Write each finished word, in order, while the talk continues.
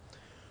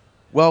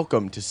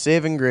Welcome to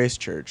Saving Grace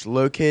Church,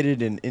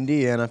 located in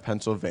Indiana,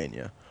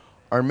 Pennsylvania.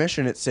 Our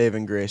mission at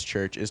Saving Grace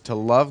Church is to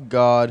love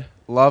God,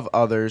 love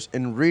others,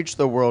 and reach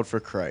the world for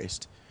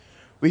Christ.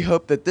 We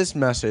hope that this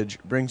message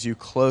brings you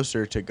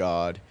closer to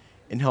God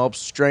and helps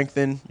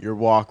strengthen your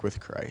walk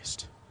with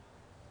Christ.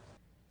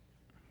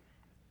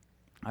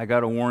 I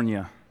got to warn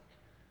you,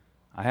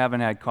 I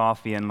haven't had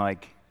coffee in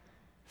like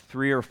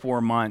 3 or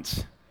 4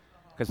 months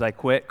because I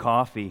quit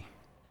coffee.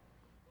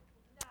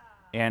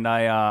 And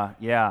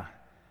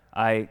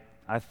I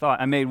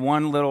thought I made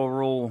one little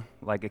rule,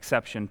 like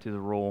exception to the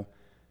rule.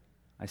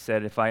 I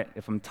said if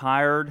I'm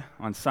tired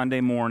on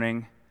Sunday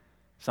morning,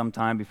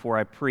 sometime before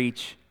I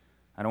preach,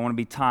 I don't want to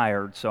be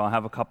tired, so I'll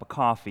have a cup of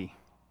coffee.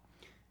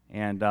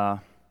 And so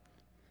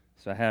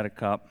I had a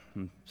cup.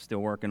 I'm still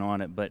working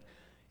on it, but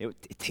it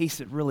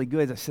tasted really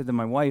good. I said to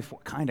my wife,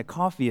 "What kind of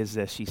coffee is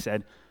this?" She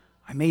said,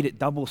 "I made it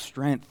double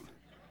strength."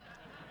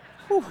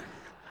 Whew.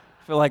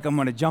 I feel like I'm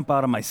going to jump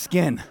out of my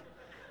skin.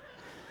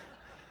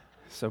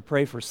 So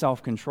pray for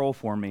self-control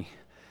for me.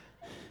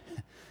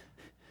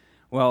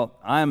 Well,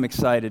 I'm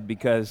excited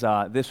because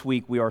this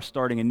week we are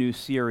starting a new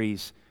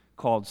series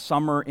called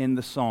Summer in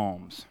the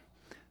Psalms.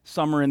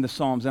 Summer in the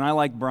Psalms. And I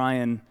like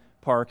Brian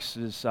Parks'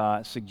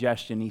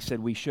 suggestion. He said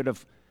we should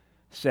have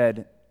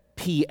said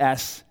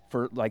P.S.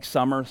 for like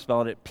summer,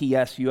 spelled it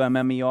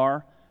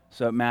P-S-U-M-M-E-R,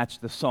 so it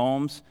matched the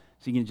Psalms.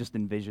 So you can just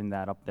envision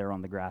that up there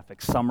on the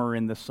graphic, Summer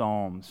in the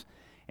Psalms.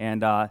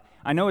 And I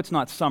know it's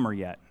not summer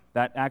yet.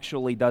 That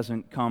actually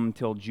doesn't come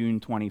till June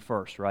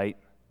 21st, right?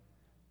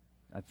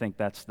 I think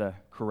that's the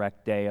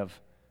correct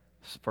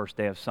first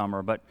day of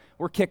summer. But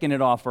we're kicking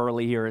it off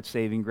early here at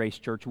Saving Grace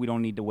Church. We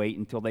don't need to wait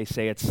until they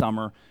say it's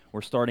summer.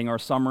 We're starting our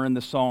Summer in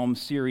the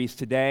Psalms series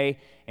today,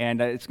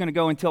 and it's going to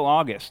go until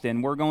August.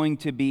 And we're going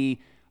to be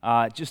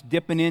just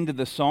dipping into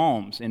the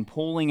Psalms and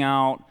pulling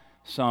out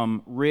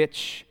some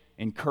rich,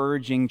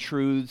 encouraging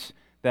truths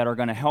that are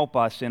going to help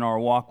us in our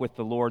walk with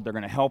the Lord. They're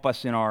going to help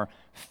us in our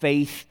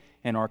faith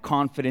and our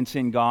confidence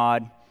in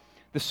God.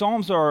 The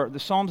Psalms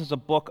is a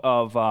book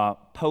of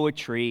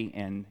poetry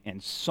and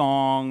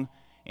song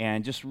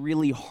and just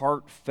really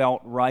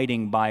heartfelt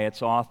writing by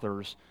its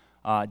authors.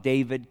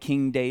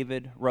 King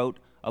David wrote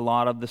a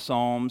lot of the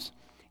Psalms,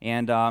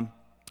 and the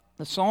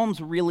Psalms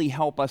really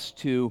help us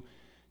to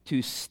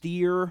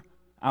steer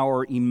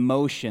our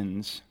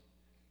emotions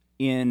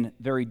in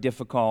very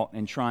difficult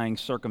and trying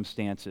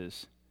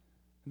circumstances.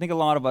 I think a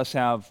lot of us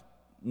have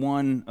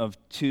one of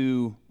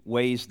two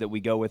ways that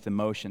we go with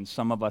emotions.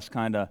 Some of us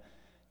kind of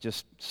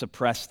just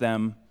suppress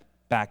them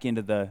back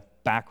into the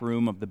back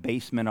room of the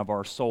basement of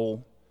our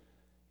soul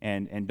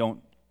and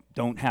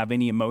don't have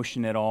any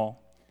emotion at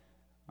all.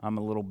 I'm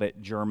a little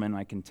bit German.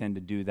 I can tend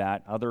to do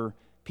that. Other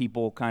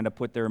people kind of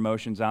put their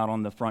emotions out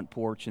on the front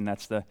porch, and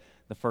that's the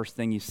first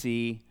thing you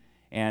see.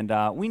 And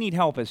we need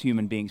help as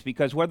human beings,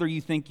 because whether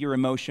you think you're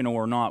emotional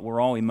or not, we're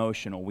all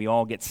emotional. We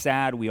all get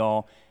sad. We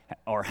all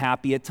are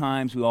happy at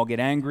times. We all get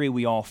angry.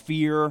 We all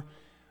fear.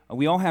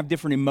 We all have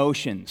different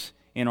emotions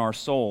in our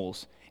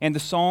souls. And the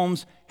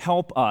Psalms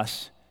help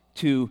us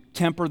to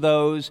temper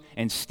those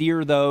and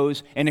steer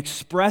those and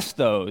express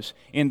those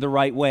in the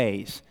right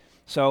ways.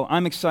 So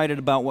I'm excited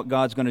about what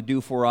God's going to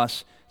do for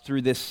us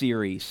through this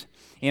series.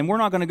 And we're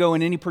not going to go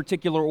in any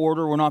particular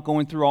order. We're not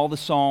going through all the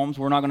Psalms.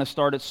 We're not going to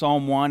start at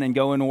Psalm 1 and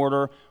go in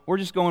order. We're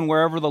just going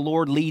wherever the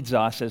Lord leads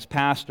us as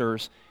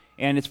pastors.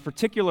 And it's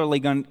particularly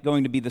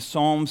going to be the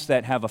Psalms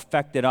that have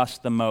affected us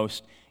the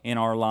most in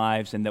our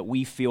lives and that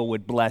we feel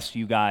would bless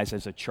you guys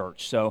as a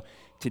church. So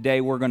today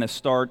we're going to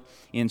start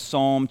in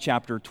Psalm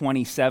chapter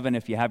 27.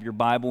 If you have your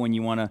Bible and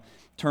you want to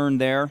turn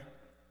there,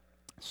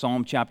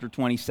 Psalm chapter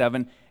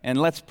 27. And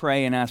let's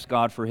pray and ask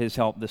God for His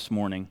help this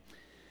morning.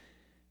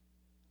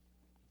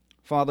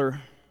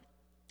 Father,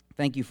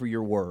 thank you for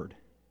your word.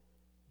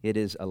 It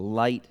is a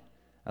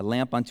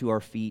lamp unto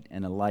our feet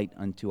and a light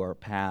unto our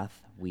path.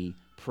 We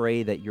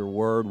pray that your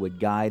word would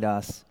guide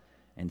us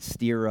and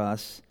steer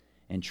us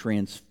and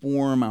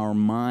transform our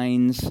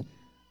minds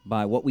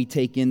by what we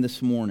take in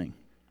this morning.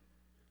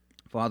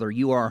 Father,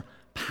 you are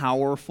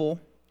powerful,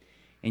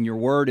 and your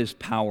word is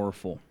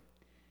powerful.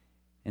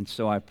 And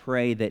so I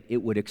pray that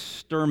it would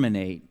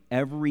exterminate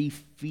every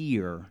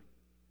fear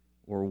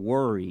or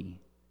worry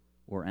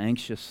or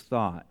anxious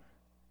thought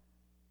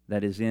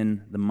that is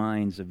in the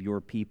minds of your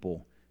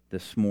people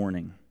this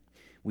morning.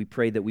 We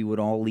pray that we would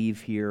all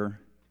leave here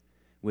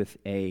with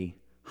a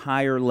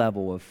higher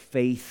level of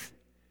faith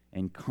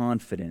and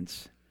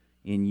confidence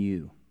in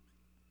you.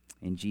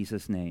 In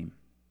Jesus' name,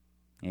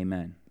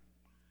 amen.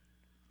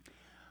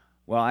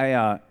 Well,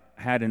 I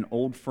had an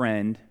old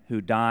friend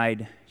who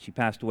died. She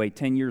passed away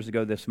 10 years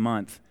ago this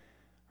month.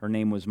 Her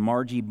name was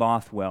Margie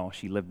Bothwell.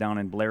 She lived down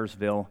in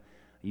Blairsville.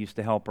 I used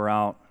to help her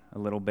out a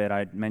little bit.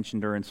 I'd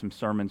mentioned her in some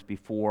sermons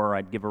before.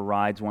 I'd give her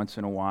rides once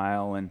in a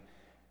while and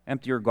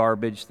empty her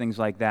garbage, things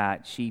like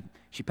that. She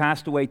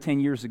passed away 10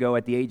 years ago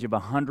at the age of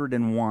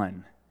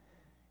 101.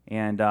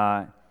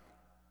 And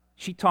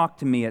she talked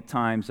to me at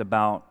times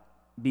about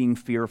being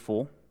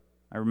fearful.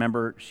 I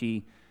remember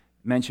she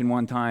mentioned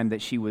one time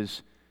that she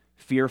was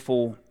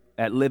fearful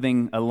at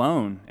living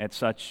alone at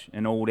such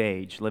an old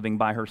age, living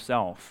by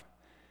herself.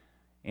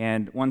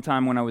 And one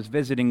time when I was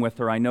visiting with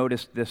her, I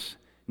noticed this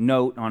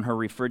note on her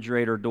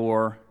refrigerator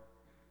door,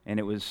 and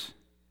it was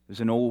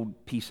an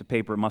old piece of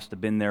paper. It must have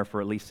been there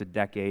for at least a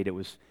decade. It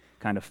was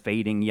kind of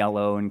fading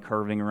yellow and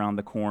curving around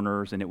the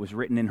corners, and it was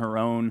written in her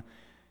own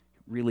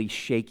really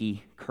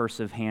shaky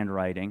cursive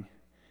handwriting.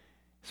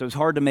 So it was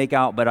hard to make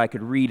out, but I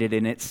could read it,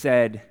 and it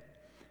said,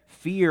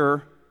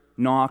 "Fear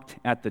knocked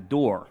at the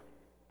door.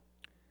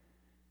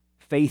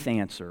 Faith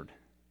answered.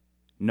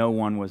 No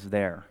one was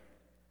there."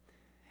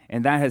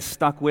 And that has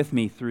stuck with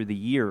me through the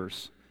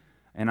years.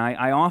 And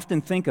I often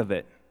think of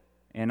it.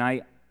 And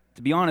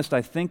to be honest,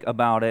 I think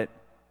about it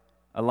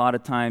a lot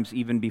of times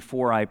even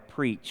before I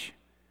preach.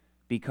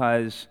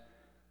 Because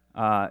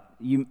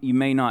you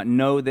may not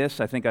know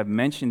this. I think I've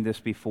mentioned this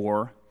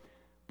before.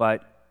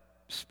 But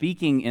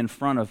speaking in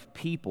front of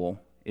people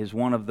is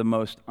one of the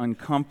most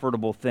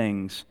uncomfortable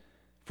things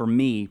for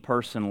me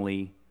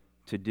personally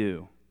to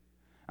do.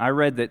 I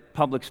read that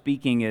public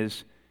speaking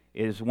is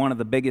one of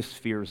the biggest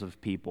fears of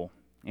people.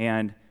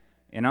 And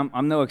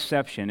I'm no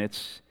exception.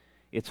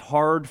 It's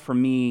hard for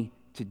me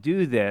to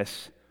do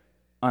this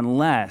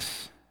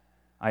unless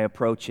I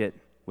approach it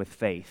with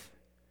faith.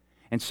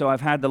 And so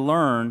I've had to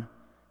learn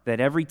that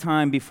every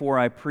time before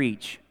I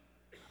preach,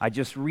 I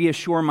just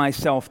reassure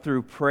myself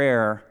through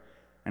prayer,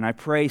 and I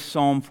pray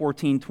Psalm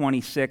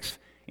 14:26,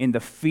 "In the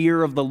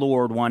fear of the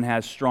Lord one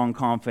has strong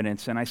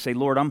confidence." And I say,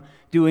 "Lord, I'm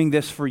doing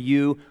this for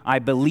you. I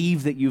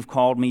believe that you've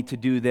called me to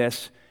do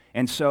this,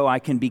 and so I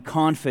can be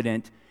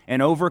confident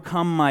and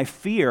overcome my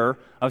fear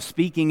of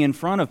speaking in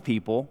front of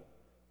people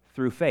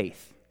through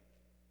faith."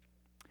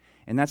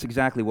 And that's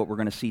exactly what we're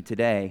going to see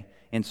today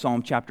in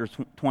Psalm chapter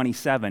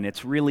 27.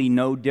 It's really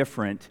no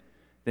different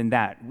than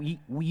that.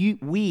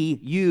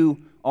 You,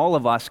 all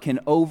of us, can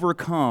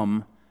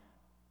overcome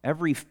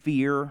every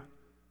fear,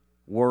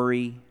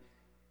 worry,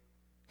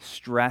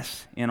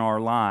 stress in our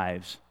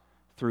lives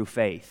through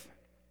faith.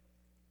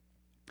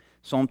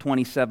 Psalm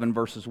 27,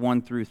 verses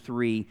 1 through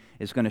 3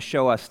 is going to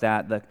show us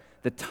that.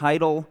 The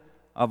title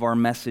of our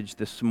message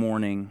this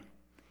morning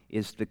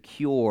is "The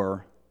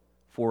Cure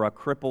for a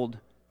Crippled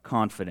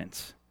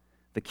Confidence."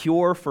 The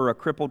cure for a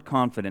crippled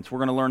confidence. We're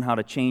going to learn how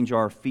to change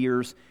our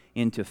fears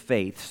into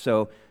faith.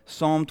 So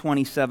Psalm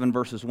 27,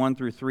 verses 1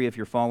 through 3, if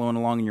you're following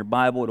along in your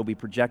Bible, it'll be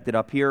projected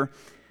up here.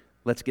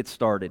 Let's get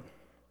started.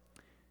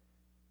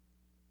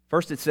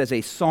 First, it says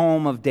a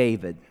Psalm of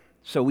David.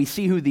 So we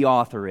see who the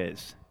author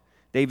is.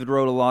 David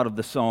wrote a lot of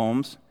the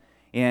Psalms,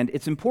 and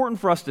it's important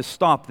for us to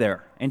stop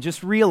there and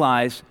just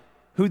realize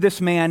who this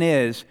man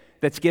is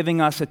that's giving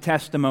us a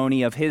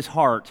testimony of his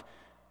heart.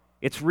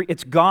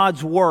 It's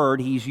God's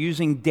word. He's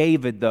using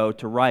David, though,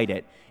 to write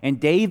it. And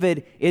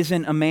David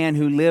isn't a man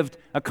who lived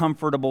a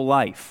comfortable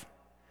life.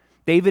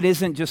 David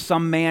isn't just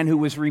some man who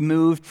was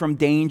removed from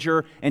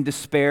danger and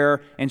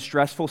despair and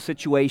stressful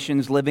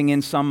situations living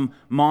in some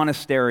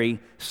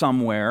monastery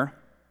somewhere.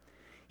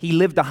 He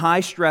lived a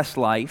high-stress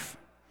life,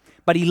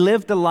 but he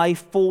lived a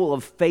life full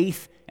of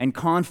faith and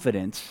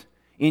confidence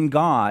in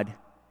God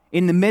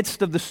in the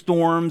midst of the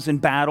storms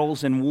and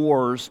battles and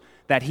wars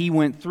that he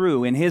went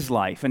through in his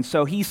life. And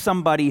so he's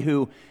somebody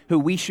who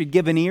we should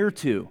give an ear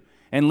to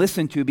and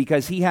listen to,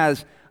 because he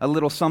has a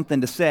little something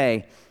to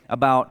say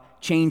about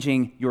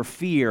changing your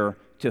fear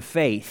to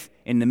faith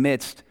in the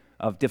midst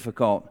of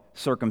difficult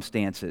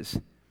circumstances.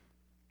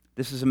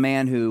 This is a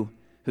man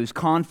whose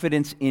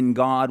confidence in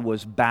God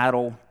was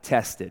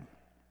battle-tested.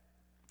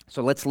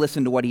 So let's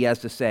listen to what he has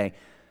to say.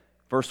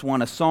 Verse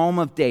 1, a Psalm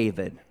of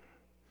David.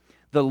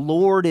 "The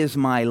Lord is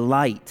my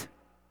light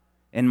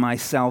and my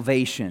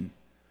salvation.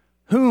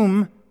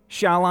 Whom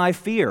shall I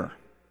fear?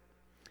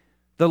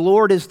 The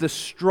Lord is the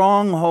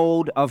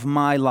stronghold of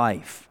my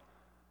life.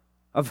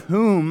 Of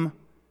whom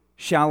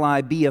shall I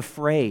be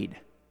afraid?"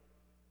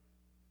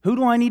 Who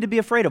do I need to be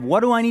afraid of? What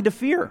do I need to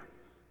fear?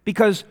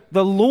 Because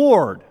the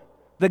Lord,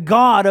 the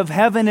God of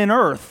heaven and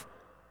earth,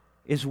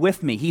 is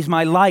with me. He's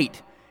my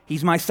light.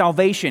 He's my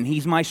salvation.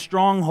 He's my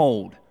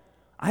stronghold.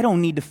 I don't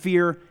need to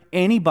fear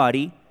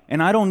anybody,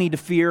 and I don't need to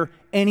fear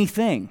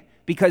anything,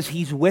 because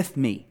He's with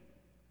me.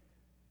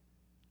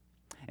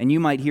 And you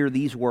might hear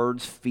these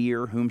words,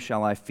 fear, whom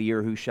shall I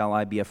fear, who shall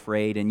I be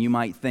afraid? And you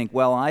might think,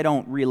 well, I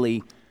don't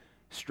really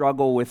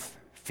struggle with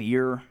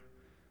fear.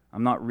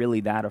 I'm not really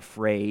that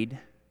afraid.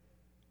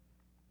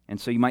 And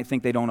so you might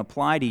think they don't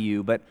apply to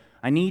you, but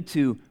I need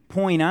to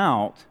point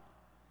out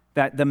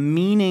that the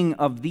meaning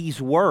of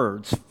these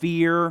words,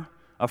 fear,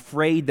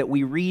 afraid, that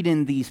we read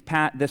in this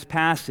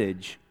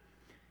passage,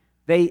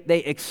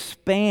 they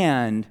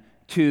expand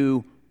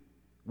to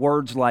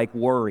words like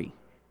worry,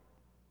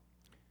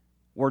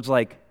 words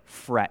like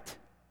fret,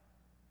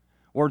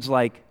 words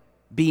like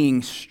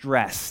being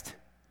stressed.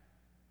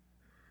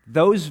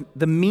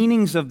 The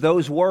meanings of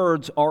those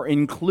words are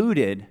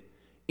included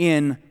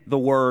in the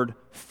word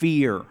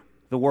fear,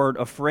 the word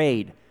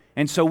afraid.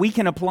 And so we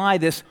can apply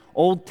this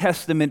Old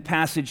Testament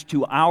passage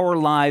to our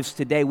lives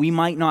today. We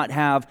might not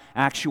have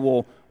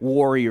actual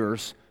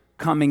warriors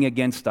coming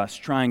against us,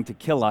 trying to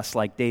kill us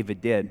like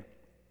David did.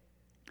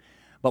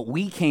 But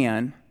we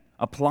can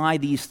apply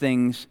these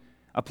things,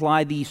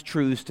 apply these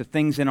truths to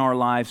things in our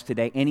lives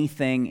today,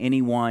 anything,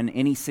 anyone,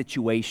 any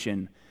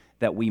situation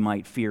that we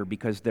might fear,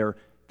 because they're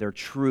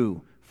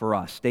true for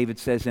us. David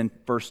says in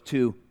verse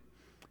 2,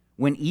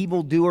 "When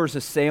evildoers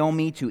assail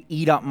me to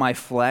eat up my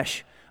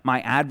flesh,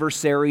 my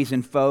adversaries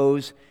and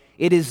foes,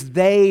 it is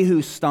they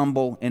who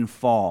stumble and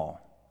fall.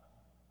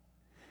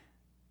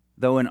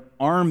 Though an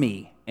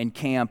army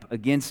encamp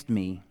against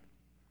me,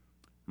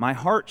 my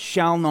heart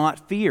shall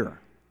not fear.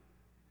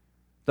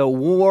 Though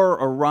war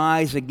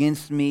arise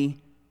against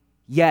me,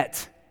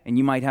 yet," and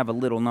you might have a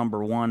little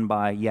number 1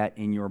 by "yet"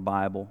 in your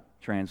Bible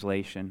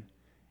translation.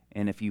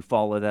 And if you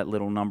follow that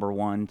little number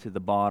 1 to the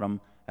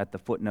bottom at the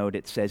footnote,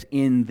 it says,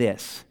 "in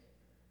this."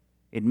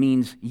 It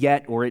means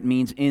yet, or it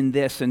means in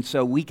this. And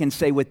so we can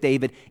say with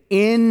David,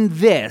 "In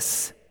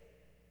this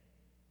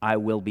I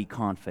will be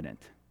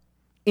confident."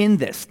 In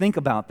this. Think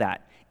about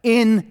that.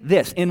 In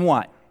this. In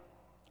what?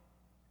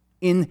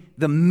 In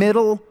the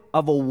middle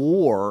of a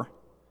war,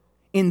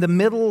 in the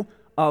middle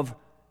of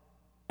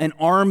an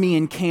army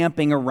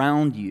encamping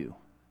around you.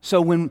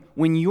 So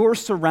when you're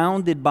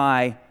surrounded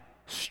by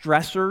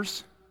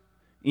stressors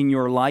in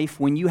your life,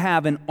 when you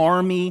have an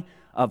army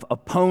of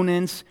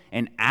opponents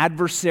and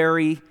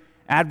adversaries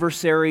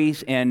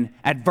and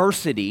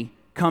adversity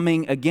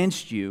coming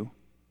against you,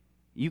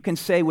 you can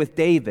say with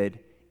David,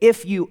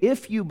 if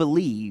you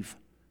believe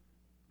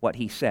what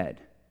he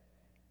said,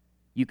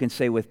 you can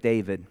say with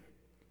David,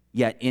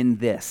 "Yet in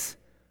this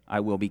I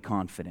will be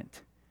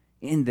confident.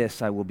 In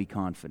this I will be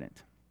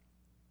confident."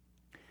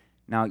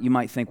 Now, you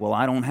might think, well,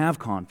 I don't have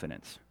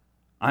confidence.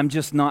 I'm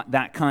just not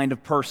that kind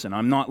of person.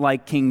 I'm not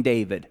like King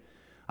David.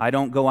 I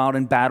don't go out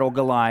and battle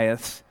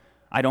Goliaths.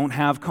 I don't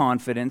have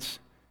confidence.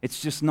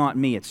 It's just not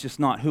me. It's just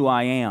not who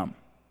I am.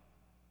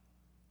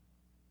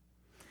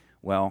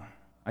 Well,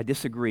 I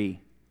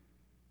disagree.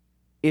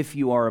 If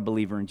you are a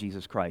believer in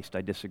Jesus Christ,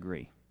 I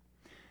disagree.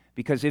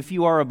 Because if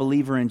you are a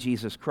believer in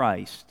Jesus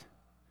Christ,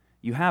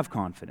 you have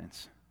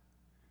confidence.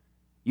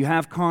 You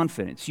have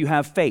confidence. You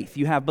have faith.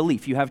 You have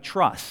belief. You have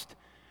trust.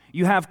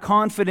 You have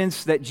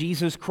confidence that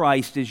Jesus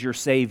Christ is your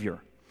Savior.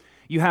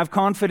 You have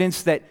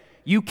confidence that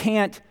you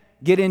can't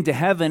get into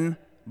heaven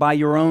by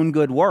your own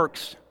good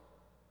works.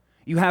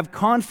 You have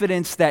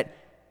confidence that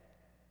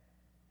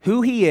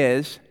who He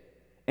is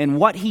and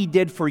what He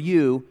did for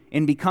you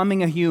in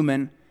becoming a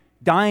human,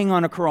 dying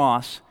on a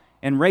cross,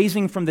 and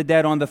raising from the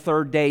dead on the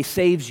third day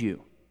saves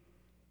you.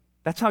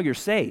 That's how you're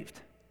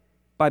saved,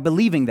 by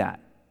believing that,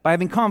 by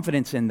having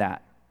confidence in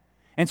that.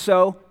 And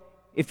so,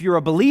 if you're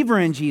a believer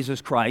in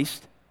Jesus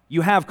Christ,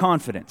 you have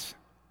confidence.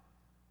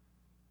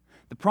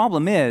 The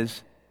problem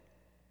is,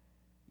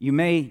 you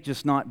may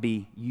just not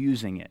be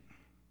using it.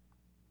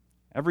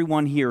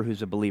 Everyone here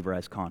who's a believer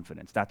has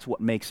confidence. That's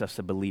what makes us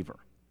a believer.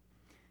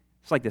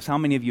 It's like this. How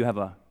many of you have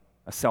a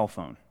cell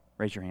phone?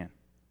 Raise your hand.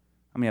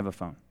 How many have a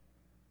phone?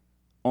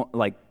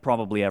 Like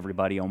probably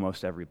everybody,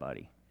 almost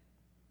everybody.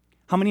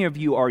 How many of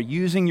you are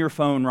using your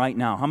phone right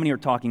now? How many are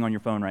talking on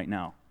your phone right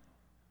now?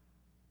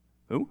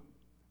 Who?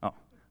 Oh,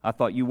 I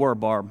thought you were,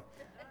 Barb.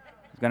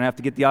 I was going to have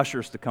to get the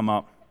ushers to come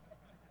up.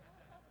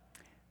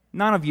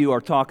 None of you are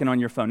talking on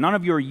your phone. None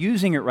of you are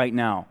using it right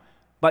now,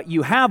 but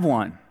you have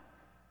one.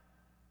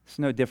 It's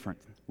no different.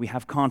 We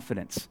have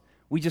confidence.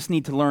 We just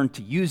need to learn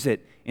to use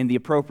it in the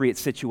appropriate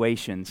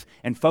situations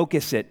and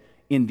focus it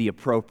in the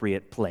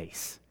appropriate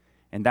place.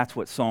 And that's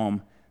what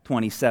Psalm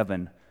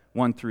 27,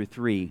 1 through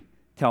 3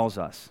 tells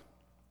us.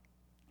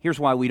 Here's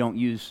why we don't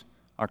use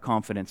our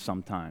confidence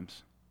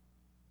sometimes.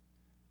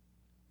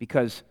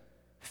 Because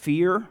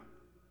fear,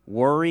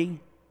 worry,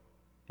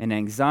 and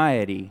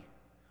anxiety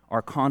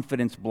are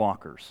confidence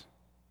blockers.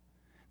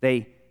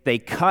 They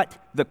cut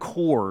the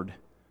cord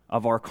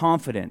of our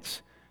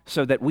confidence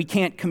so that we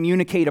can't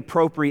communicate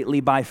appropriately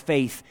by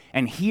faith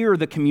and hear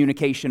the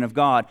communication of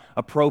God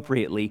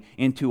appropriately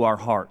into our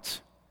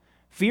hearts.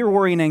 Fear,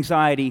 worry, and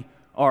anxiety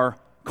are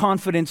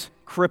confidence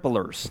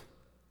cripplers.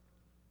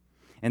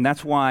 And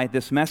that's why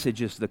this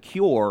message is the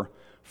cure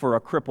for a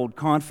crippled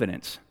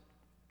confidence.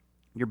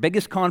 Your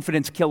biggest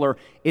confidence killer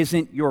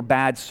isn't your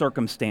bad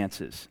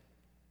circumstances.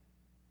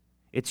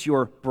 It's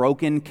your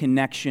broken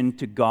connection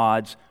to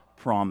God's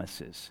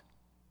promises.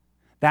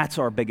 That's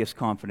our biggest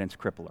confidence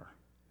crippler.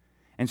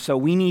 And so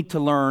we need to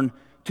learn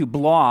to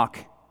block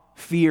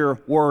fear,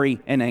 worry,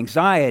 and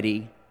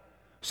anxiety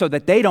so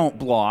that they don't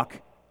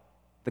block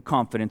the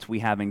confidence we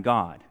have in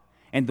God.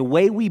 And the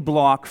way we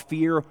block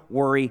fear,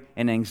 worry,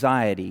 and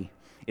anxiety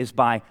is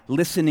by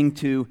listening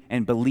to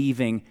and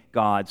believing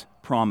God's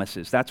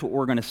promises. That's what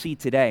we're going to see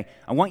today.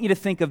 I want you to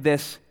think of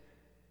this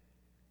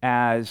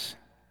as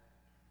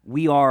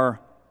we are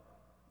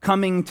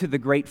coming to the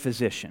great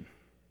physician.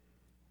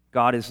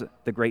 God is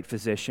the great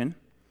physician.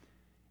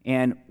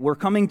 And we're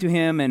coming to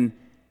Him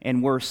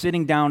and we're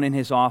sitting down in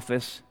His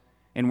office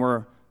and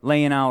we're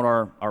laying out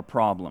our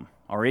problem.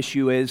 Our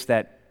issue is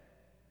that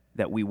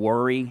we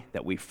worry,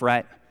 that we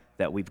fret,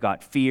 that we've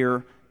got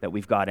fear, that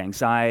we've got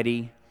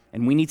anxiety,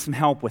 and we need some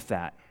help with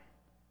that.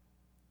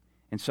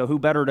 And so who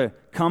better to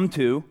come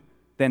to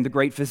than the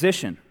great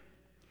physician?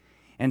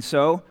 And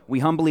so we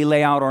humbly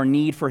lay out our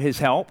need for his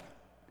help,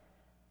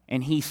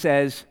 and he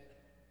says,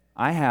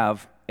 I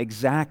have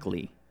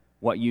exactly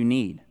what you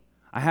need.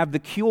 I have the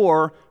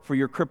cure for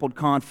your crippled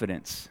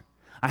confidence.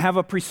 I have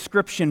a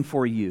prescription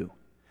for you,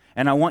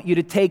 and I want you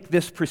to take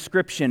this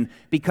prescription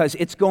because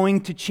it's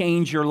going to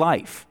change your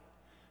life.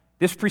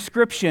 This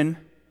prescription,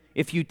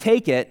 if you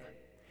take it,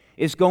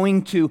 is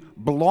going to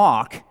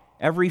block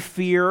every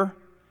fear,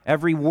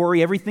 every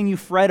worry, everything you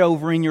fret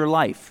over in your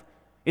life.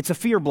 It's a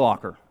fear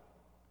blocker.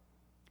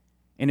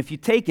 And if you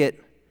take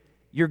it,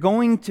 you're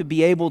going to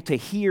be able to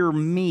hear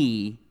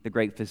me, the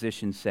great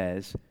physician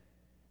says,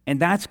 and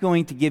that's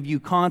going to give you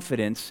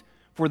confidence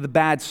for the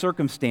bad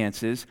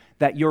circumstances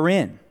that you're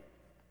in.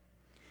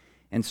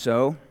 And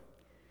so,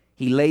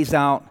 he lays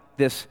out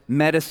this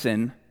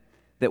medicine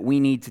that we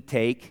need to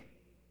take,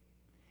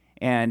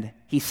 and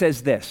he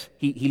says this.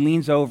 He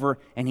leans over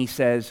and he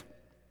says,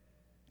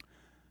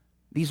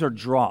 these are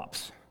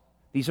drops.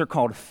 These are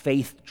called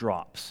faith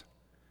drops.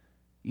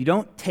 You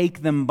don't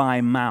take them by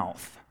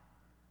mouth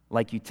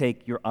like you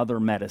take your other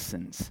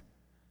medicines.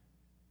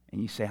 And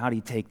you say, how do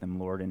you take them,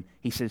 Lord? And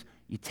he says,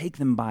 you take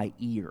them by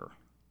ear.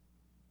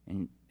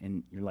 And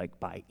you're like,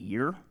 by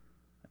ear?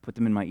 I put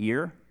them in my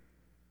ear?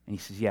 And he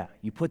says, yeah,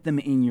 you put them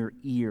in your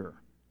ear.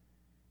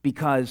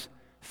 Because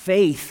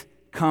faith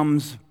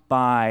comes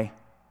by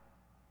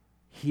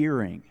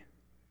hearing,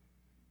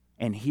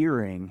 and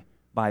hearing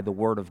by the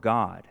Word of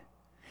God.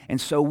 And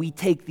so we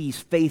take these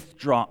faith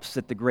drops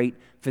that the great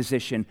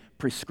physician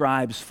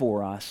prescribes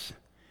for us,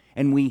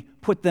 and we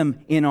put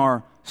them in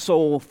our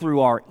soul through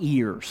our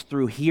ears,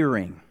 through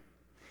hearing.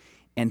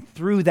 And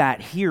through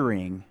that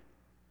hearing,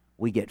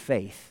 we get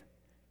faith.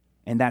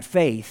 And that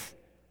faith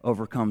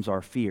overcomes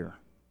our fear.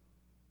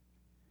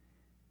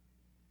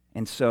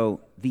 And so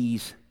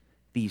these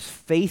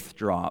faith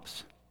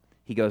drops,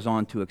 he goes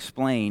on to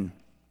explain,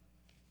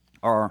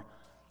 are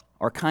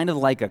kind of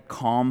like a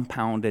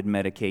compounded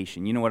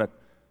medication. You know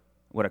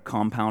what a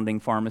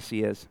compounding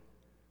pharmacy is?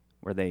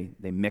 Where they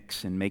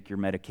mix and make your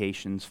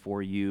medications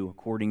for you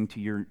according to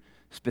your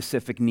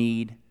specific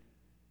need.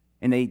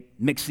 And they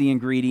mix the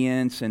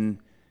ingredients and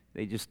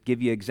they just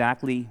give you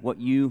exactly what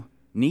you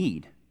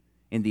need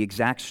in the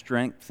exact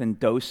strength and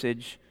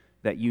dosage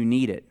that you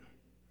need it.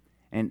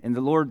 And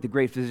the Lord, the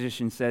great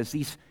physician, says,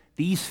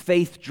 these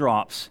faith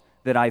drops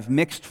that I've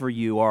mixed for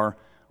you are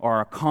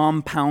a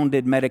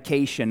compounded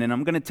medication. And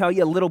I'm going to tell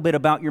you a little bit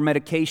about your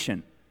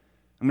medication.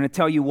 I'm going to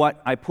tell you what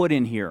I put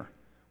in here,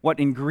 what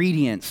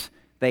ingredients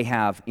they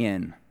have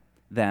in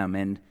them.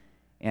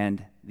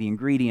 And the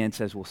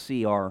ingredients, as we'll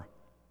see, are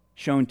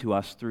shown to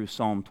us through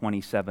Psalm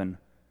 27,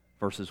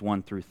 verses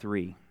 1 through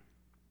 3.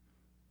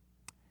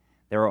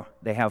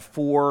 They have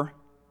 4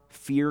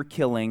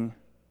 fear-killing,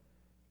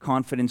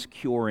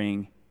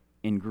 confidence-curing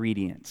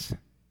ingredients.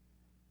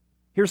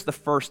 Here's the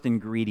first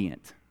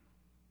ingredient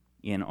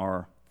in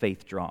our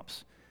faith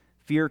drops.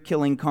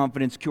 Fear-killing,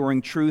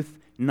 confidence-curing truth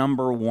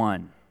number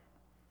 1.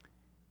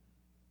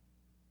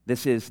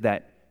 This is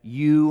that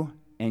you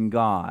and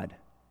God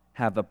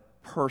have a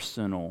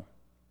personal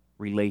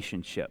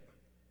relationship.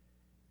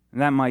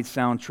 And that might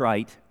sound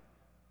trite.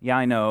 Yeah,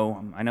 I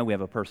know we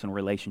have a personal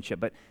relationship,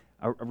 but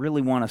I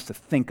really want us to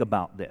think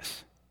about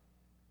this.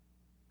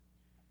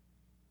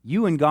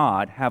 You and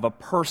God have a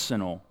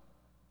personal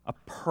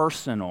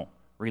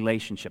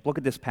relationship. Look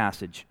at this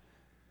passage.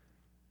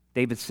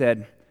 David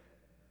said,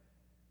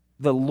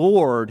 "The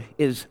Lord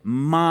is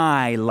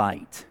my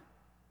light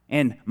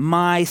and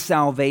my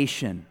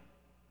salvation."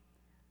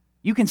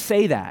 You can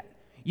say that.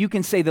 You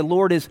can say, "The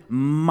Lord is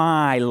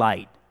my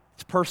light."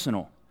 It's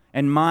personal.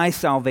 "And my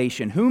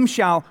salvation. Whom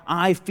shall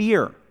I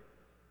fear?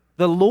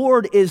 The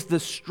Lord is the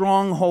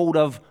stronghold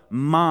of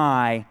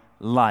my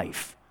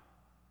life."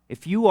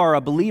 If you are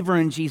a believer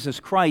in Jesus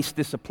Christ,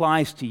 this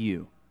applies to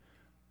you.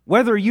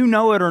 Whether you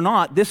know it or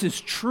not, this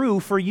is true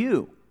for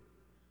you.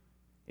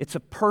 It's a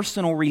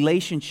personal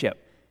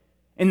relationship.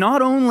 And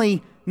not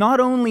only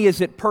is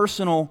it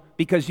personal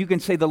because you can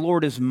say the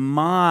Lord is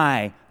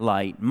my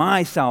light,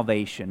 my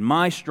salvation,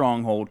 my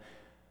stronghold,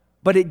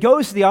 but it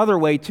goes the other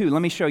way too.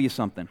 Let me show you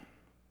something.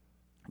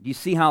 Do you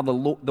see how the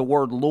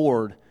word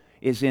Lord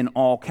is in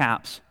all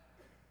caps?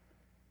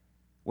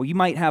 Well, you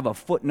might have a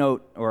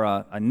footnote or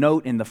a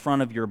note in the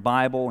front of your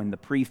Bible in the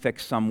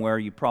prefix somewhere,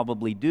 you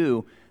probably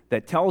do,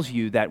 that tells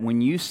you that when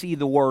you see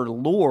the word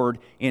Lord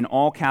in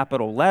all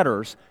capital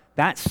letters,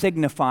 that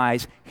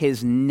signifies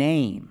His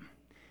name.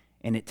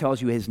 And it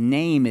tells you His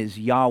name is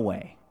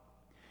Yahweh.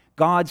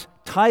 God's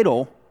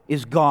title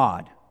is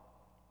God.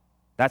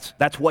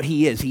 That's what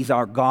He is. He's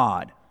our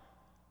God.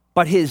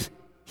 But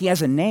He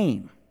has a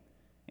name,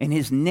 and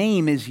His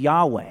name is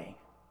Yahweh.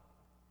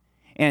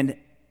 And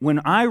when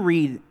I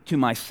read to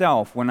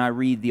myself, when I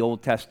read the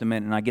Old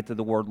Testament and I get to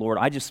the word Lord,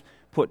 I just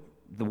put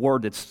the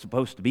word that's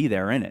supposed to be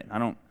there in it.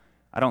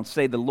 I don't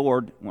say the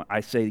Lord,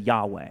 I say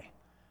Yahweh.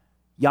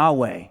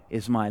 Yahweh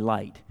is my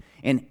light.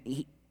 And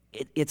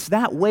it's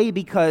that way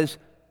because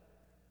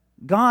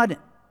God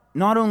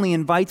not only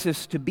invites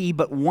us to be,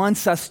 but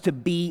wants us to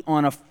be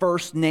on a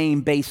first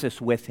name basis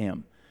with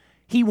Him.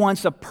 He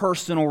wants a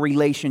personal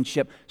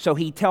relationship, so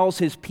he tells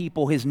his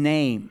people his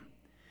name.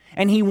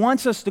 And he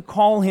wants us to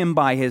call him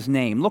by his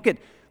name. Look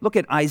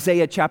at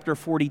Isaiah chapter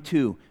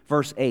 42,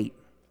 verse 8.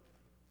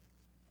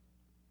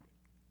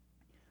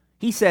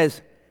 He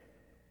says,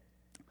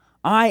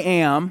 I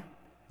am,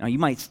 now you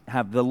might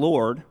have the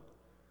Lord,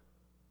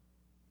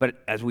 but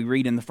as we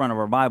read in the front of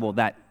our Bible,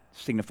 that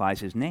signifies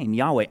his name,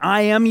 Yahweh.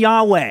 I am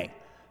Yahweh.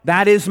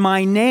 That is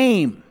my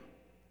name.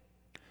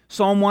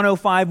 Psalm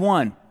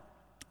 105:1.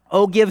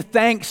 Oh, give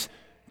thanks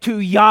to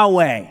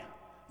Yahweh.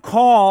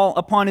 Call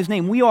upon his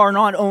name. We are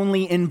not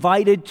only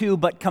invited to,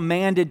 but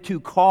commanded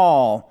to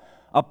call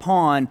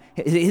upon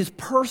his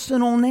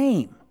personal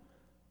name.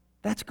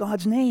 That's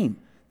God's name.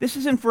 This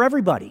isn't for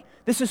everybody.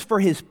 This is for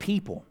his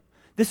people.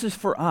 This is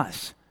for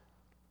us.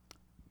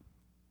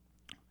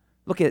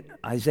 Look at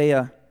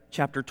Isaiah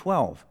chapter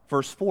 12,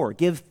 verse 4.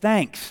 Give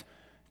thanks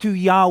to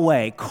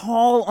Yahweh.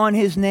 Call on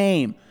his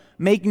name.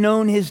 Make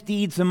known his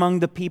deeds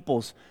among the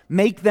peoples.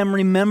 Make them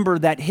remember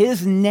that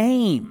his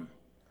name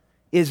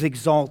is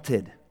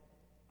exalted.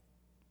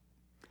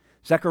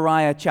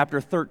 Zechariah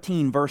chapter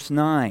 13, verse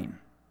 9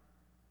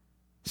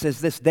 says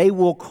this, they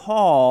will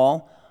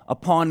call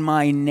upon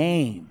my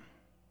name,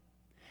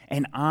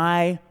 and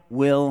I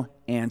will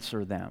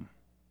answer them.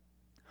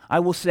 I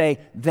will say,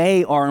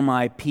 they are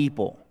my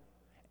people,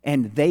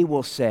 and they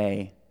will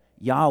say,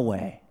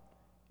 Yahweh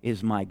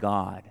is my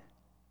God.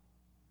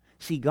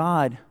 See,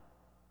 God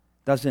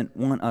doesn't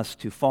want us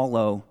to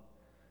follow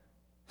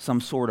some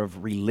sort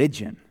of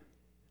religion.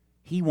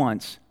 He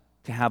wants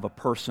to have a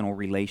personal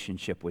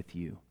relationship with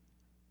you.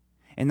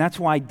 And that's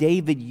why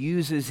David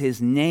uses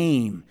his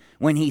name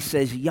when he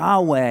says,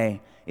 Yahweh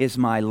is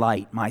my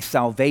light, my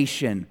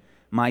salvation,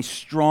 my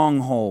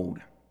stronghold.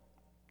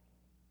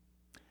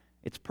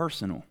 It's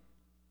personal.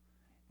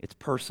 It's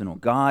personal.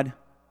 God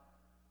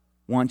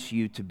wants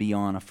you to be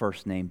on a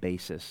first-name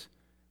basis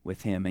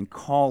with him and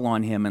call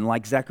on him. And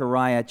like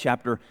Zechariah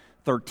chapter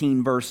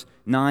 13, verse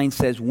 9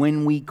 says,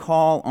 when we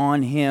call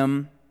on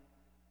him,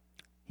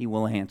 he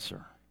will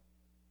answer.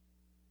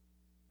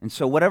 And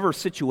so whatever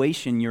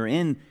situation you're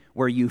in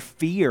where you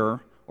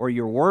fear or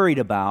you're worried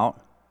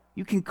about,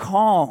 you can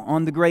call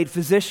on the great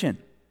physician.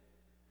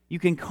 You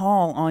can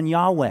call on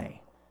Yahweh,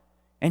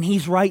 and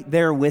he's right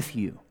there with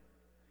you.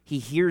 He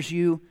hears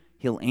you,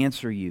 he'll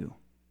answer you.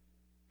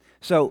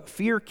 So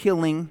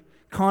fear-killing,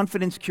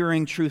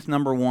 confidence-curing truth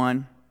number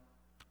one,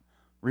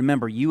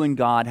 remember, you and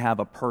God have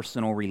a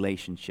personal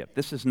relationship.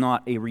 This is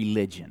not a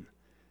religion.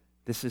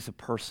 This is a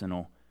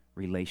personal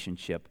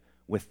relationship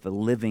with the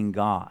living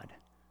God,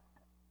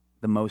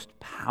 the most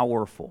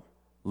powerful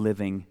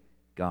living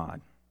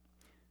God.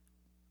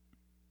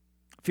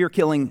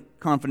 Fear-killing,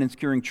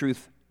 confidence-curing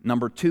truth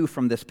number two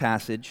from this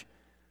passage.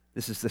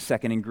 This is the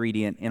second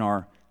ingredient in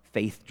our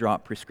faith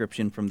drop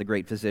prescription from the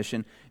great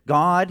physician.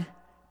 God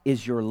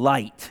is your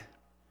light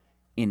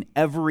in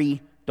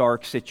every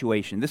dark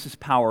situation. This is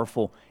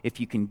powerful. If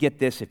you can get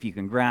this, if you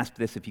can grasp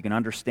this, if you can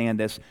understand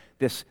this,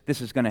 this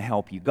is going to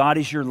help you. God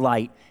is your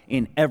light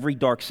in every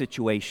dark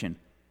situation.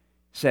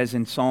 It says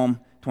in Psalm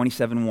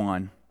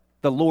 27:1,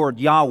 the Lord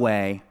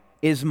Yahweh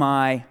is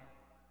my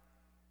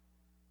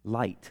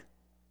light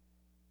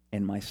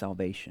and my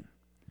salvation.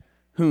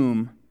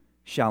 Whom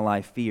shall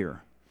I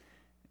fear?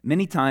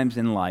 Many times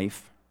in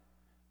life,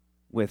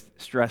 with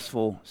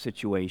stressful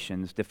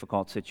situations,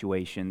 difficult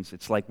situations,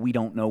 it's like we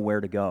don't know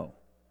where to go.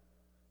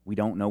 We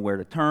don't know where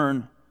to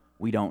turn.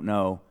 We don't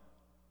know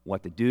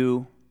what to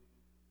do.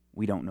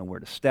 We don't know where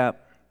to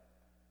step.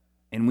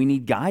 And we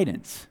need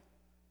guidance.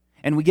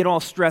 And we get all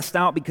stressed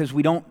out because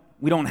we don't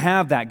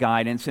have that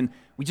guidance, and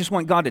we just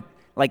want God to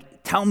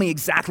tell me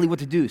exactly what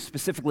to do,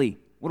 specifically,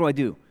 what do I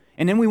do?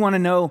 And then we want to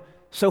know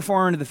so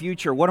far into the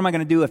future, what am I going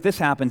to do if this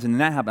happens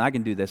and that happens? I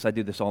can do this. I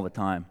do this all the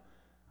time.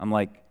 I'm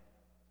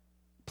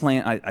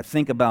I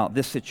think about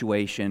this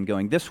situation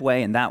going this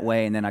way and that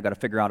way, and then I got to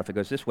figure out if it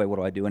goes this way, what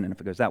do I do? And then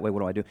if it goes that way, what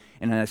do I do?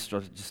 And then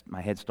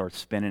my head starts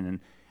spinning, and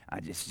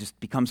it just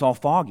becomes all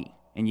foggy,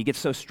 and you get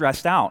so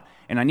stressed out.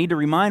 And I need to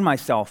remind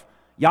myself,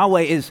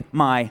 Yahweh is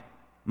my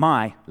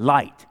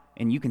light.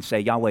 And you can say,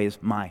 Yahweh is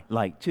my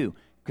light too,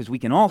 because we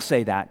can all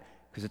say that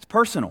because it's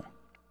personal.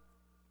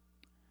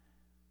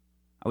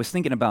 I was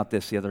thinking about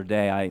this the other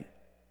day.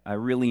 I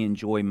really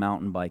enjoy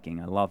mountain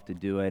biking. I love to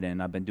do it,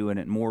 and I've been doing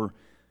it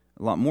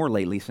a lot more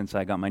lately since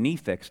I got my knee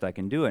fixed. I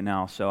can do it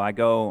now. So I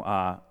go,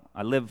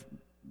 I live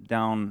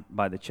down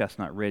by the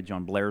Chestnut Ridge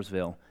on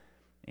Blairsville,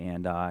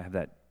 and I have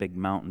that big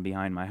mountain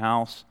behind my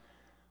house,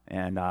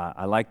 and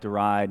I like to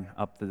ride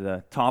up to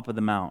the top of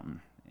the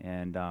mountain.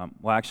 And,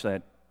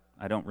 actually,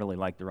 I don't really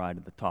like to ride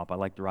at the top. I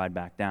like to ride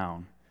back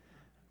down,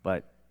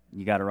 but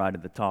you got to ride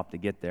at the top to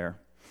get there.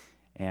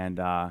 And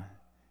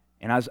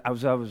as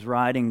I was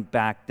riding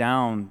back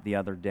down the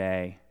other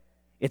day,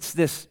 it's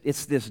this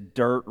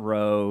dirt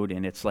road,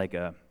 and it's like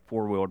a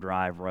four-wheel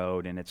drive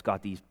road, and it's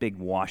got these big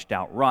washed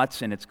out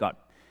ruts, and it's got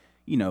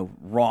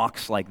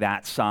rocks like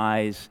that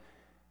size,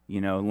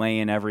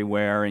 laying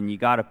everywhere, and you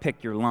got to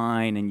pick your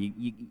line, and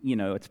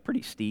you it's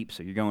pretty steep,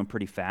 so you're going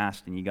pretty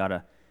fast, and you got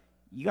to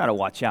you got to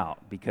watch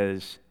out,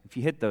 because if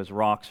you hit those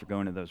rocks or go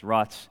into those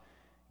ruts,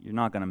 you're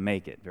not going to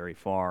make it very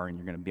far, and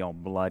you're going to be all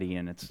bloody,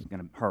 and it's going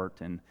to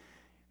hurt. And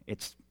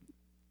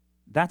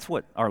that's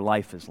what our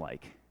life is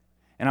like.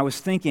 And I was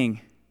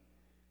thinking,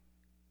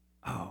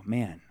 oh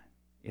man,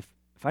 if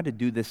I had to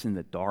do this in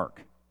the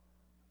dark,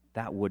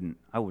 I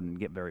wouldn't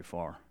get very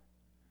far.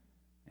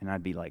 And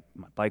I'd be like,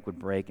 my bike would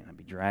break, and I'd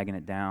be dragging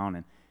it down.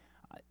 And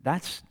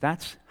that's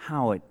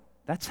how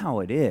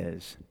it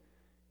is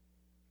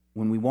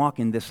when we walk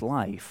in this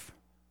life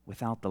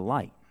without the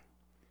light.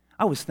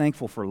 I was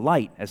thankful for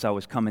light as I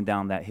was coming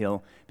down that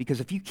hill, because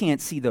if you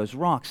can't see those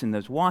rocks and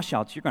those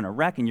washouts, you're going to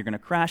wreck, and you're going to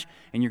crash,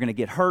 and you're going to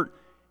get hurt,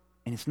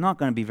 and it's not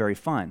going to be very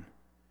fun.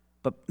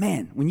 But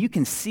man, when you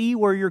can see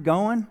where you're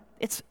going,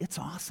 it's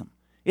awesome.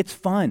 It's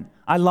fun.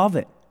 I love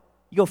it.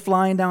 You go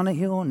flying down a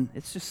hill, and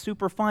it's just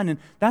super fun. And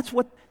that's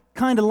what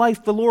kind of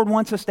life the Lord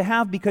wants us to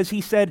have, because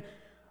He said,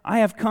 I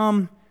have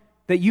come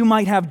that you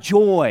might have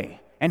joy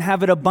and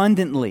have it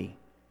abundantly.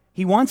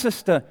 He wants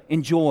us to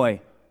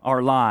enjoy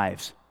our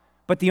lives.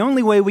 But the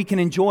only way we can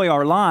enjoy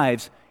our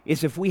lives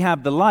is if we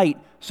have the light,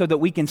 so that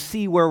we can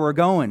see where we're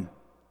going.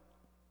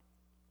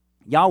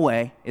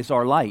 Yahweh is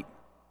our light.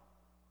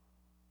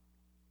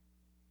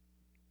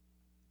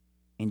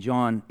 In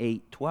John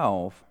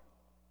 8:12,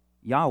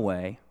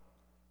 Yahweh,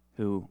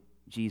 who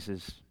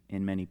Jesus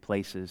in many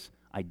places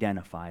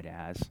identified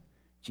as,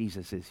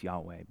 Jesus is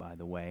Yahweh, by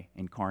the way,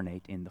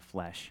 incarnate in the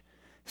flesh,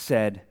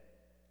 said,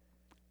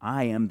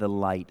 I am the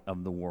light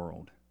of the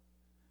world.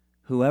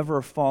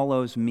 Whoever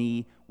follows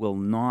me will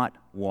not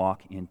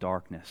walk in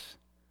darkness,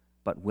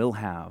 but will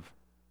have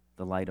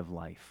the light of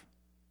life.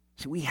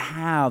 See, we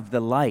have the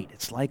light.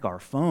 It's like our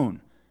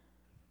phone,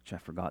 which I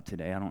forgot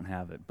today. I don't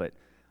have it, but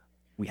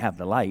we have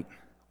the light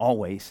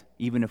always.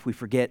 Even if we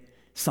forget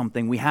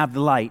something, we have the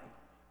light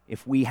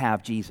if we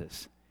have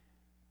Jesus.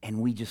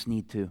 And we just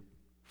need to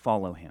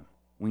follow Him.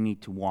 We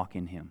need to walk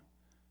in Him.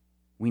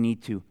 We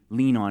need to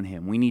lean on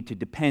Him. We need to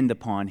depend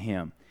upon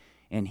Him.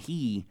 And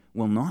He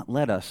will not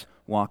let us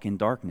walk in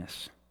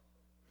darkness.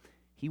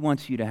 He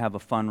wants you to have a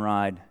fun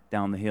ride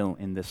down the hill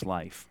in this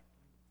life.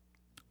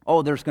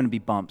 Oh, there's going to be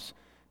bumps.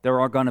 There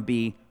are going to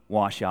be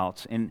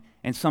washouts. And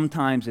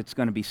sometimes it's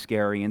going to be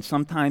scary. And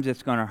sometimes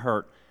it's going to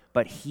hurt.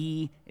 But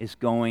He is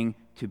going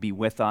to be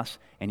with us,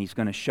 and He's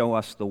going to show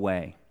us the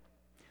way.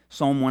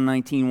 Psalm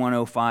 119,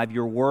 105,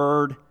 your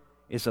word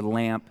is a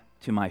lamp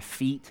to my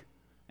feet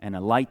and a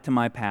light to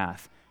my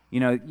path. You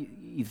know,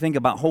 you think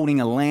about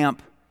holding a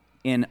lamp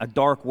in a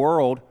dark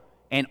world,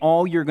 and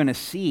all you're going to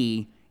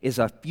see is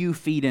a few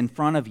feet in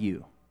front of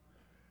you.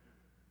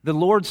 The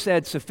Lord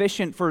said,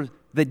 sufficient for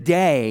the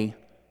day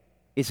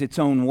is its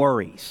own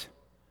worries.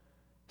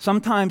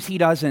 Sometimes He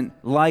doesn't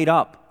light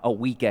up a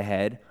week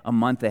ahead, a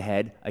month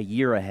ahead, a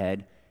year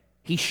ahead.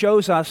 He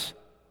shows us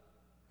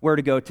where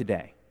to go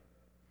today.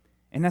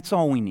 And that's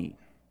all we need.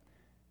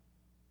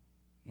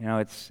 You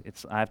know,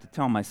 I have to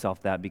tell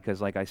myself that,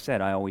 because like I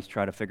said, I always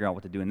try to figure out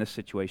what to do in this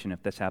situation.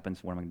 If this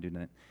happens, what am I going to do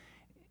then?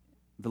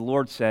 The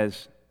Lord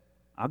says,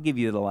 I'll give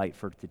you the light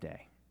for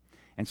today.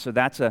 And so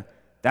that's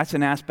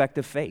an aspect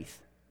of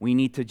faith. We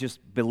need to just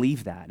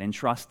believe that and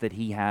trust that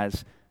He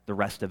has the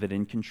rest of it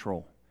in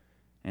control.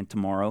 And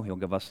tomorrow, He'll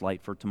give us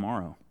light for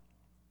tomorrow.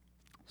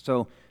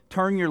 So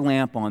turn your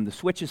lamp on. The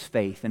switch is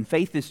faith. And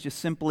faith is just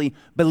simply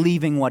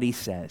believing what He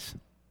says.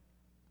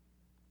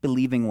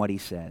 Believing what He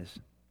says.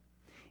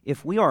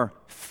 If we are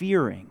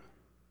fearing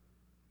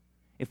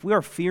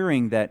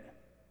that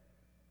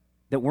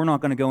we're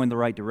not going to go in the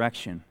right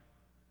direction,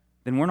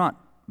 then we're not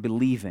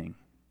believing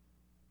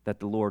that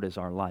the Lord is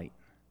our light.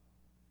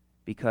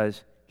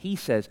 Because He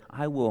says,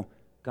 I will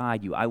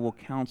guide you, I will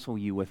counsel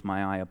you with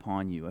my eye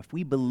upon you. If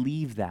we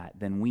believe that,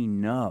 then we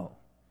know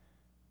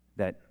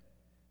that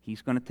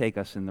He's going to take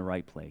us in the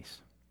right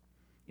place.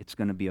 It's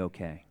going to be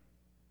okay.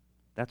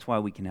 That's why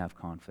we can have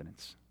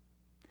confidence.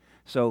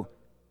 So,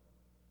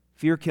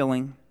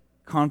 fear-killing,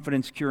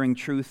 confidence-curing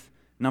truth.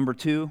 Number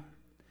 2,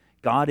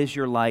 God is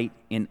your light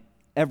in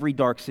every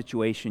dark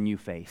situation you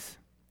face.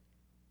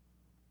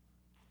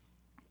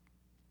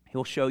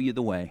 He'll show you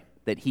the way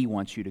that He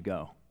wants you to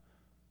go.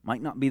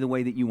 Might not be the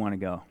way that you want to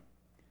go,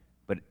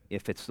 but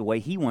if it's the way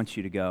He wants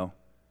you to go,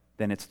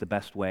 then it's the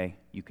best way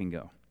you can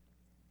go.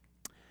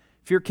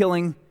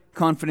 Fear-killing,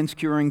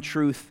 confidence-curing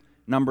truth.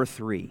 Number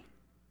 3,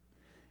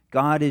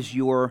 God is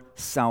your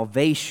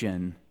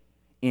salvation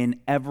in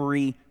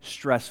every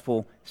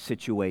stressful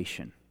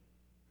situation.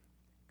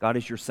 God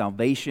is your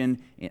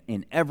salvation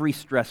in every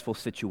stressful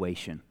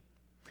situation.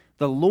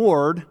 The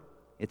Lord,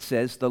 it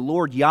says, the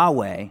Lord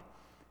Yahweh,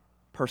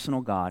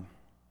 personal God,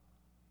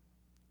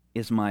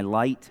 is my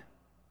light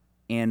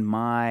and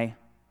my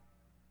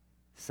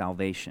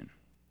salvation.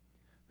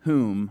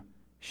 Whom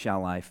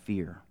shall I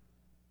fear?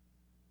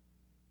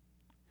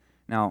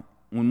 Now,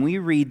 when we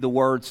read the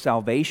word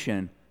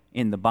salvation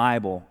in the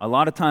Bible, a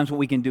lot of times what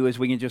we can do is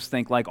we can just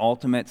think like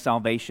ultimate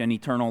salvation,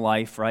 eternal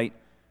life, right?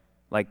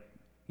 Like,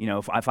 you know,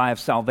 if I have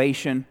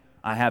salvation,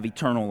 I have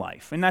eternal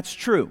life. And that's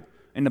true.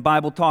 And the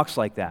Bible talks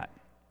like that.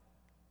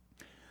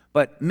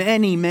 But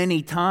many,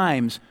 many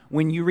times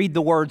when you read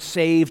the word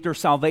saved or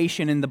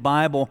salvation in the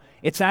Bible,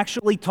 it's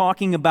actually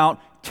talking about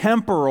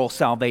temporal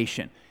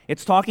salvation.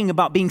 It's talking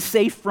about being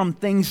safe from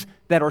things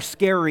that are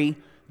scary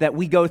that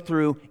we go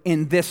through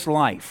in this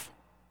life.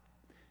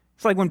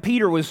 It's like when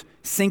Peter was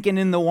sinking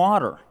in the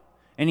water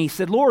and he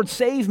said, "Lord,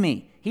 save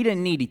me." He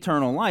didn't need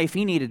eternal life.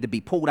 He needed to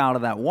be pulled out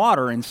of that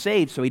water and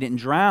saved so he didn't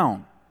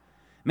drown.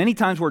 Many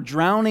times we're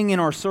drowning in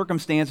our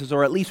circumstances,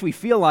 or at least we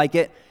feel like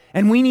it,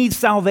 and we need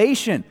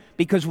salvation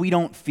because we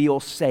don't feel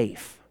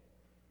safe.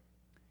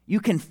 You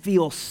can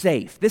feel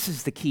safe. This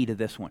is the key to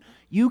this one.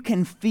 You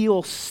can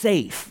feel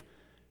safe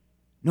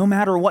no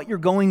matter what you're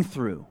going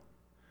through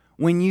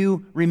when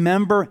you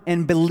remember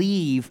and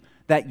believe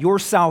that your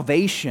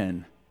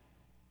salvation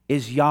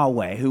is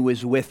Yahweh who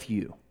is with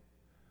you.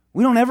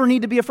 We don't ever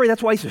need to be afraid.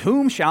 That's why he says,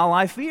 "Whom shall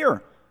I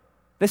fear?"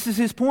 This is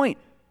his point.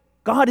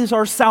 God is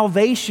our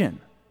salvation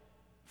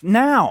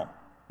now,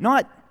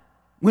 not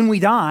when we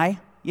die.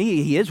 Yeah,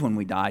 he is when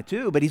we die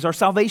too, but he's our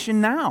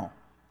salvation now.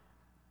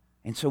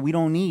 And so we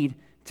don't need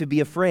to be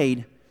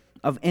afraid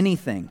of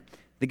anything.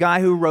 The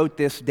guy who wrote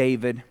this,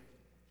 David,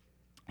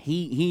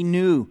 he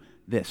knew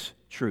this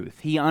truth.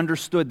 He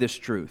understood this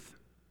truth.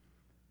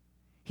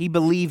 He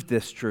believed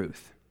this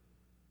truth.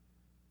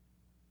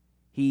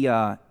 He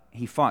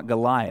fought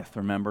Goliath,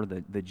 remember,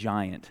 the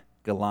giant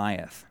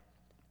Goliath.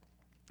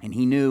 And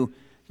he knew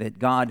that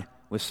God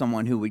was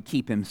someone who would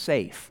keep him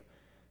safe.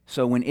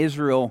 So when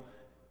Israel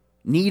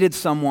needed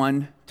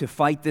someone to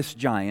fight this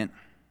giant,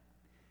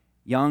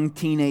 young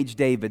teenage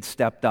David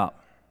stepped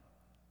up.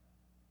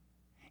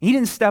 He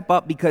didn't step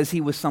up because he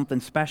was something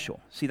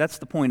special. See, that's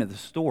the point of the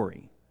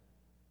story.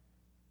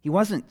 He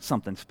wasn't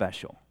something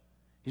special.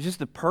 He was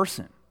just a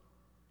person.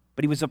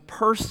 But he was a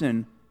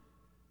person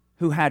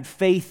who had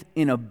faith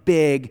in a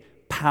big,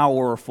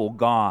 powerful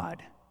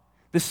God.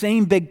 The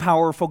same big,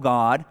 powerful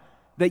God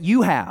that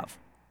you have.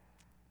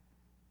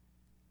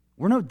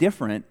 We're no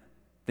different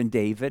than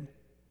David.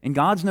 And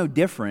God's no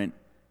different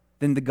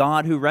than the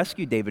God who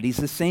rescued David. He's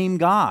the same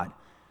God.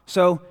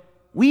 So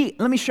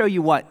let me show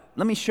you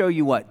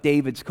what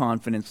David's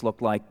confidence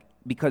looked like,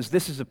 because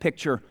this is a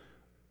picture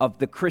of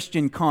the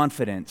Christian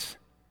confidence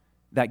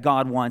that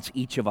God wants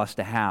each of us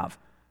to have.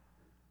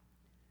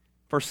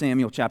 1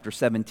 Samuel chapter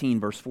 17,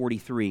 verse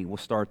 43. We'll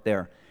start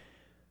there.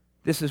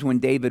 This is when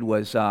David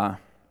was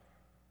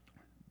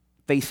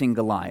facing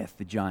Goliath,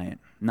 the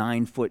giant,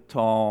 9 foot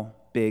tall,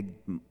 big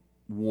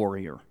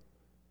warrior.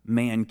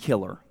 Man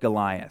killer,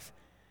 Goliath.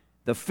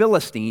 The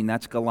Philistine,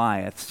 that's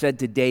Goliath, said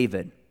to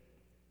David,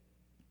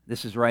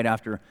 this is right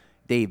after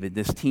David,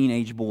 this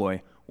teenage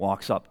boy,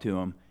 walks up to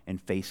him and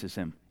faces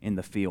him in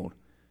the field.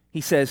 He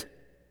says,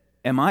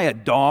 "Am I a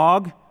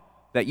dog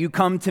that you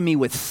come to me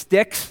with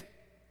sticks?"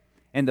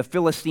 And the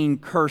Philistine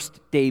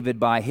cursed David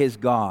by his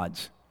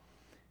gods.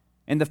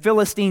 And the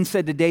Philistine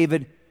said to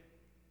David,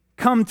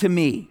 "Come to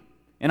me,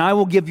 and I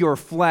will give your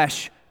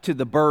flesh to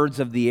the birds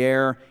of the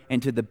air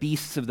and to the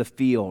beasts of the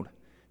field."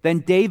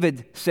 Then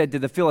David said to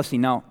the Philistine,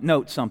 now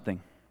note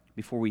something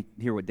before we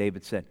hear what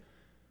David said.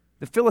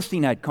 The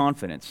Philistine had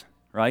confidence,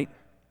 right?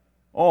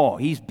 Oh,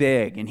 he's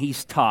big and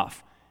he's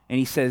tough. And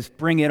he says,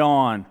 "Bring it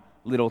on,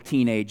 little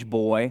teenage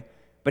boy."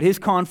 But his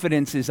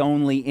confidence is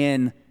only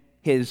in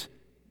his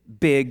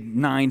big,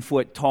 9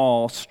 foot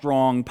tall,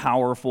 strong,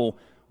 powerful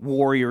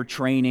warrior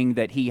training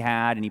that he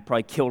had, and he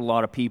probably killed a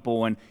lot of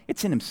people, and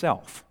it's in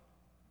himself.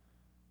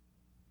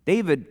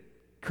 David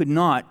could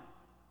not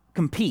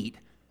compete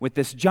with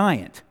this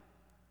giant.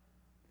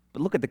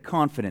 But look at the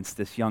confidence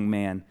this young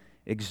man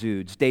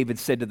exudes. David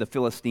said to the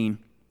Philistine,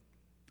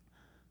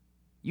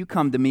 "You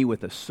come to me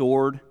with a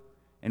sword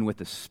and with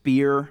a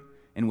spear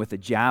and with a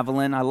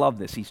javelin." I love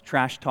this. He's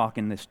trash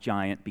talking this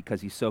giant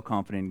because he's so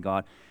confident in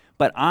God.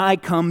 "But I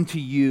come to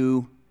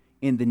you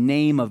in the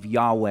name of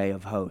Yahweh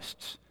of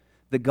hosts,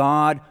 the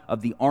God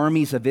of the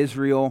armies of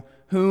Israel,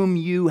 whom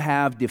you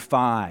have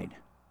defied.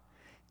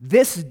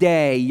 This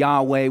day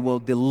Yahweh will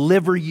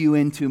deliver you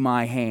into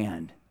my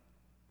hand,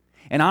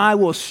 and I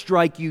will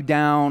strike you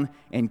down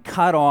and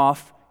cut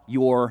off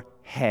your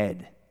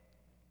head."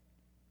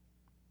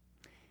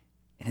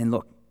 And then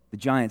look, the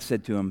giant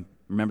said to him,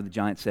 remember the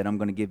giant said, "I'm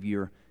going to give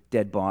your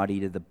dead body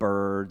to the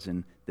birds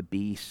and the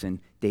beasts," and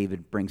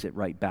David brings it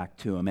right back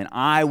to him. "And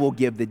I will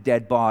give the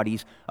dead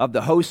bodies of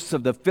the hosts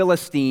of the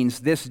Philistines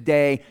this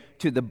day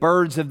to the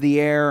birds of the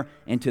air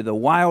and to the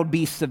wild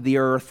beasts of the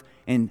earth,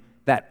 and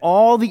that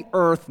all the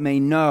earth may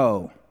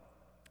know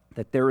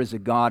that there is a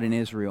God in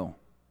Israel,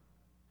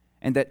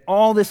 and that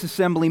all this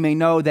assembly may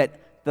know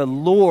that the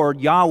Lord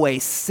Yahweh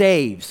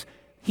saves."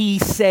 He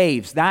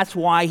saves. That's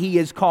why he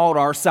is called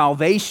our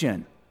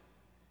salvation.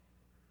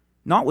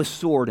 Not with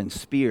sword and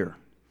spear.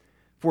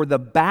 For the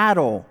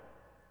battle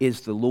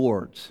is the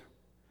Lord's,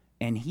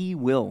 and he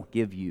will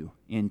give you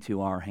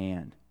into our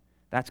hand.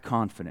 That's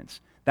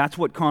confidence. That's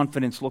what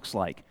confidence looks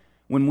like.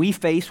 When we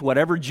face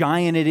whatever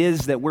giant it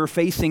is that we're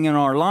facing in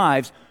our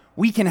lives,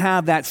 we can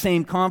have that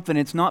same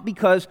confidence, not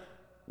because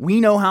we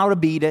know how to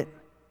beat it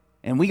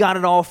and we got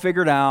it all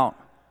figured out,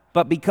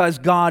 but because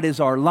God is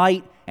our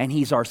light and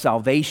he's our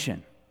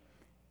salvation.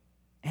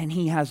 And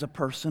He has a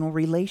personal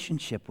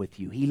relationship with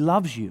you. He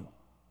loves you.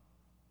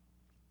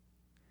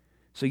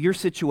 So your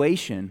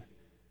situation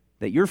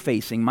that you're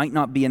facing might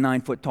not be a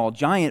 9-foot-tall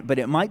giant, but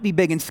it might be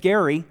big and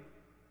scary.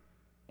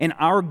 And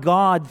our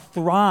God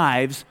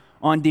thrives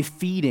on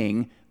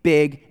defeating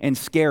big and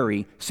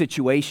scary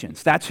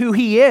situations. That's who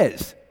He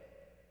is.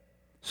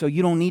 So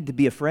you don't need to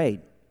be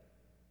afraid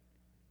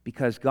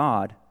because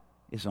God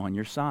is on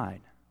your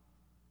side.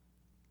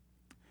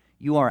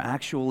 You are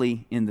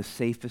actually in the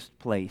safest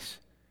place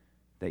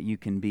that you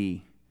can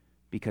be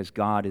because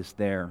God is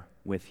there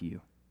with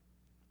you.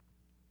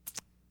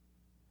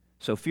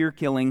 So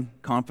fear-killing,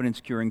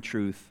 confidence-curing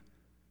truth.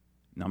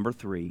 Number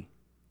 3,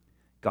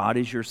 God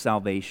is your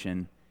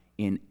salvation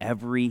in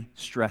every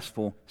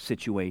stressful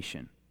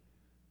situation.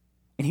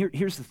 And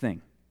here's the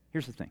thing.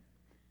 Here's the thing.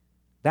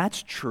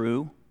 That's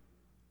true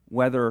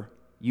whether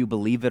you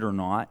believe it or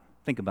not.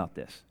 Think about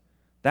this.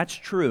 That's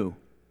true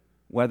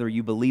whether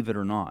you believe it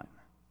or not.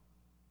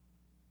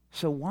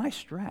 So why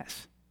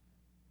stress?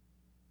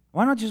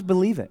 Why not just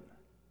believe it?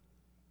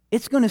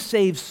 It's going to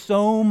save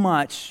so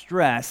much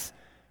stress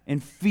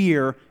and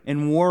fear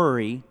and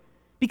worry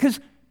because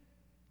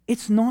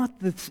it's not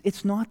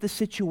the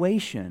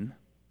situation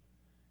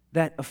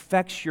that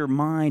affects your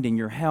mind and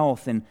your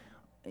health and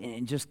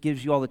just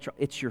gives you all the trouble.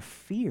 It's your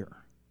fear.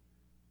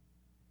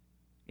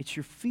 It's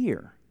your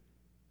fear.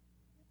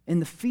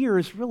 And the fear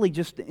is really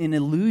just an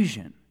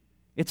illusion.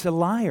 It's a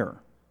liar.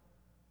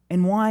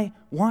 And why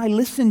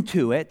listen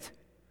to it?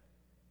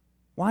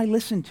 Why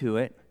listen to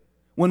it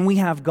when we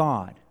have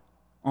God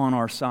on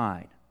our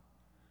side?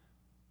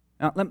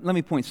 Now, let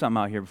me point something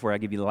out here before I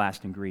give you the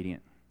last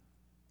ingredient.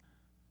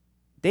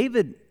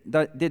 David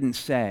didn't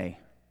say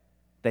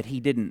that he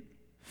didn't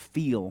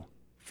feel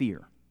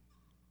fear.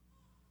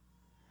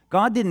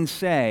 God didn't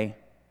say,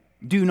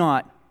 do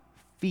not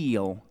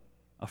feel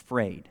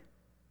afraid.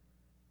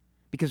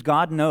 Because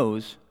God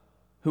knows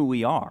who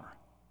we are.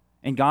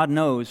 And God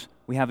knows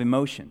we have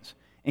emotions.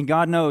 And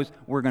God knows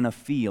we're going to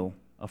feel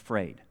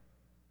afraid.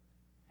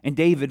 And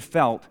David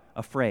felt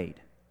afraid.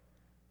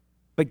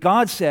 But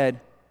God said,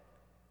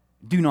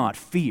 do not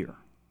fear.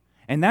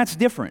 And that's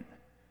different.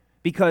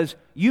 Because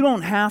you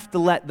don't have to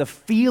let the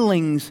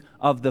feelings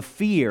of the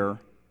fear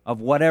of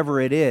whatever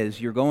it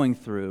is you're going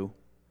through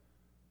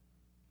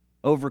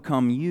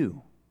overcome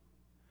you.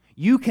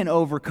 You can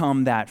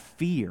overcome that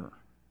fear.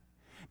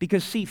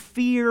 Because see,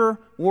 fear,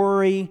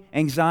 worry,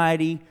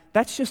 anxiety,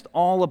 that's just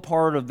all a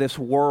part of this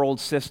world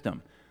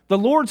system. The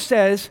Lord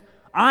says,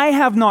 I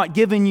have not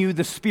given you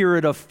the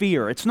spirit of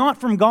fear. It's not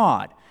from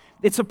God.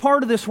 It's a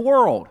part of this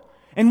world.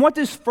 And what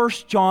does 1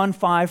 John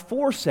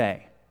 5:4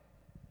 say?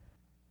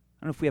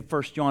 I don't know if we have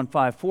 1 John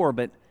 5:4,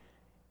 but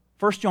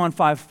 1 John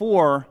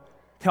 5:4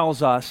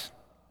 tells us,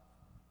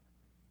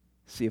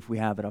 see if we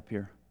have it up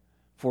here.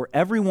 For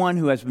everyone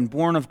who has been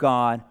born of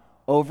God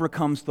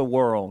overcomes the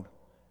world.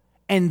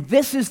 And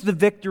this is the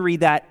victory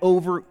that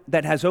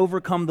has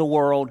overcome the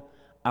world,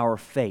 our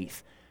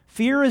faith.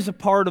 Fear is a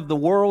part of the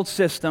world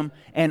system,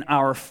 and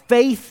our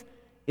faith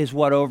is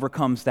what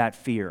overcomes that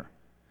fear.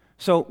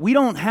 So we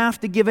don't have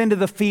to give in to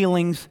the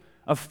feelings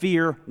of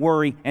fear,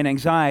 worry, and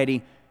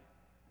anxiety.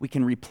 We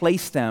can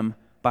replace them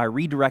by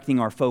redirecting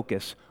our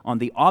focus on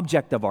the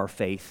object of our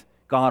faith,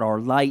 God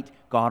our light,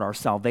 God our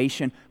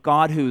salvation,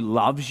 God who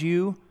loves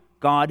you,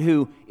 God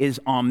who is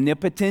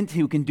omnipotent,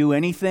 who can do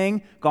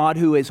anything, God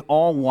who is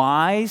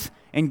all-wise,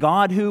 and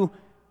God who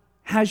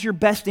has your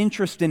best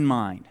interest in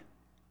mind.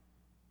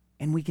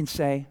 And we can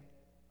say,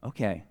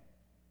 okay,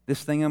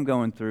 this thing I'm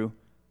going through,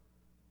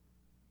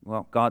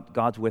 well,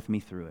 God's with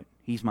me through it.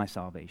 He's my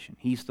salvation.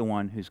 He's the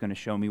one who's going to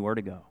show me where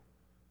to go.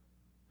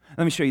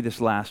 Let me show you this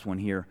last one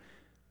here.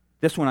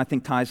 This one I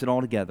think ties it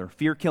all together.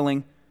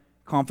 Fear-killing,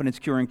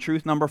 confidence-curing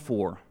truth. Number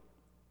 4,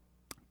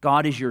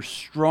 God is your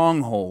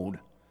stronghold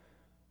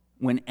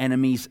when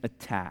enemies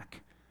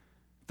attack.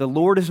 The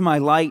Lord is my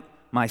light,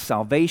 my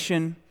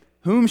salvation.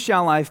 Whom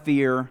shall I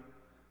fear?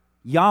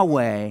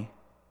 Yahweh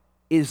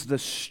is the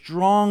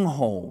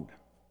stronghold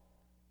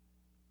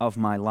of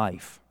my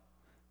life.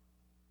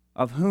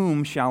 Of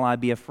whom shall I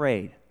be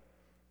afraid?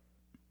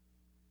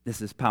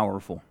 This is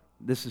powerful.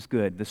 This is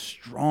good. The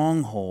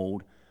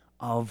stronghold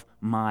of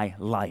my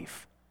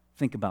life.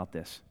 Think about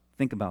this.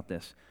 Think about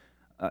this.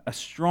 A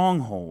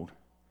stronghold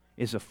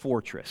is a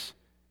fortress.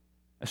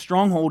 A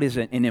stronghold is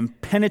an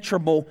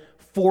impenetrable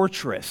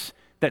fortress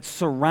that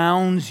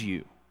surrounds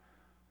you.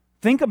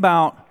 Think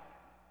about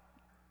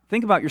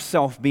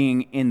yourself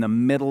being in the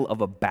middle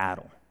of a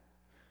battle.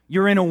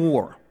 You're in a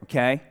war,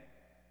 okay?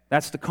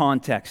 That's the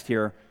context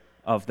here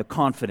of the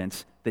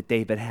confidence that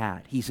David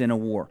had. He's in a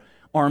war.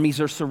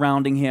 Armies are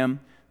surrounding him.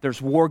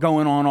 There's war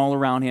going on all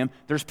around him.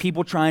 There's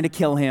people trying to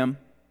kill him.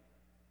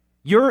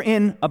 You're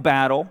in a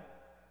battle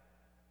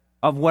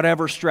of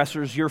whatever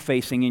stressors you're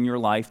facing in your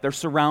life. They're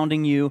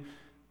surrounding you.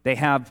 They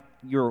have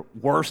your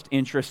worst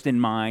interest in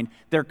mind.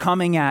 They're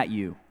coming at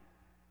you.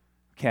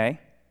 Okay?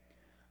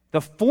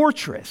 The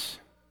fortress,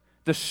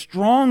 the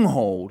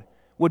stronghold,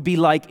 would be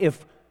like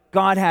if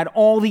God had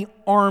all the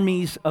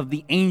armies of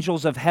the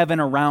angels of heaven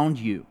around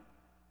you.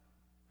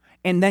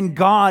 And then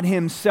God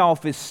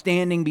himself is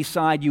standing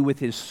beside you with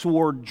his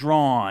sword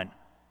drawn,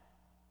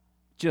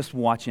 just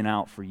watching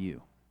out for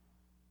you.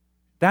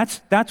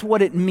 That's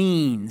what it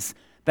means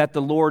that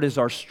the Lord is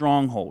our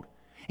stronghold.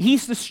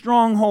 He's the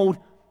stronghold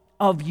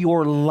of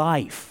your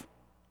life.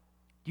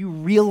 Do you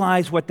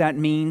realize what that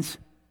means?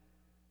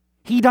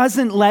 He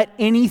doesn't let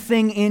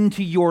anything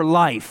into your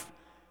life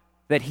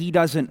that he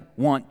doesn't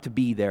want to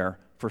be there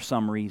for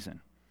some reason.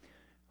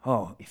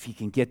 Oh, if you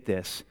can get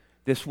this,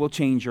 this will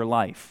change your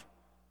life.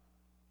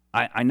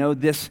 I know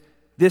this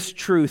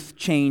truth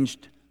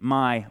changed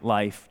my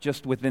life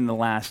just within the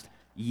last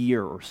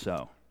year or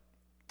so.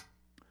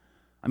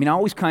 I mean, I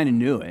always kind of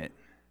knew it,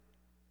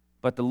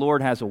 but the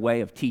Lord has a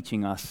way of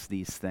teaching us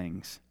these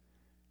things,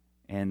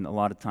 and a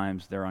lot of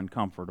times they're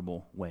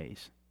uncomfortable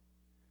ways.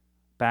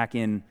 Back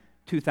in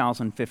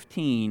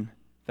 2015,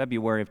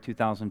 February of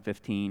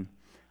 2015,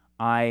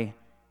 I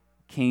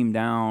came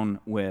down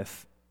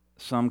with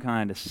some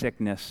kind of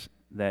sickness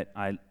that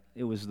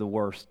it was the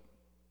worst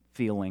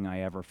feeling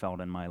I ever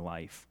felt in my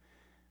life.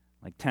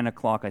 Like 10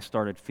 o'clock, I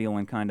started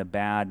feeling kind of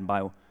bad, and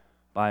by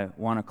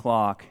 1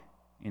 o'clock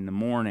in the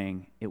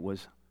morning, it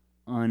was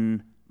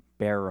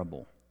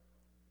unbearable.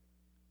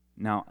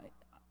 Now,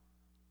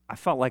 I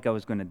felt like I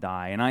was going to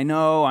die, and I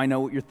know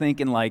what you're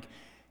thinking, like,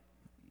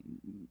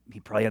 he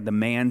probably had the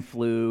man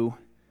flu,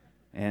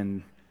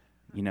 and,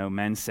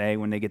 men say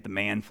when they get the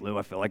man flu,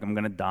 I feel like I'm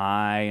going to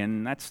die,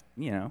 and that's,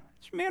 man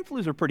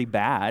flus are pretty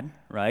bad,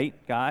 right,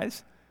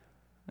 guys?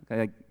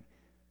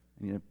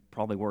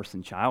 Probably worse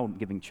than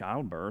giving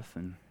childbirth,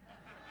 and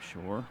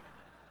sure.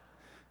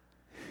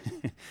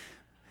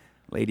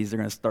 Ladies are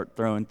going to start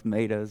throwing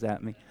tomatoes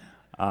at me.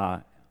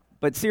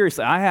 But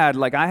seriously, I had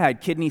a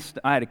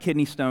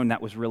kidney stone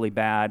that was really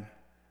bad.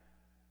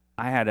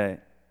 I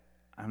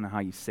don't know how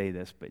you say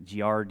this, but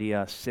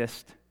Giardia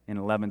cyst in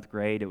 11th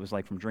grade. It was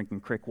like from drinking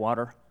creek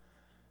water.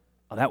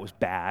 Oh, that was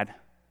bad.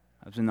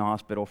 I was in the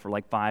hospital for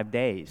like 5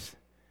 days.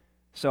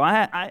 So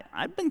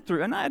I've been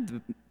through, and I had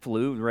the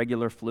flu, the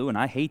regular flu, and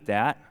I hate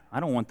that. I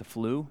don't want the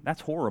flu.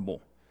 That's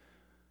horrible.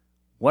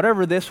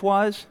 Whatever this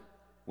was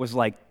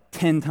like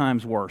 10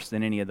 times worse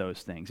than any of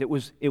those things. It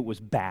was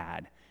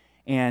bad.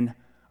 And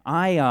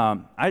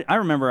I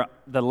remember,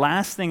 the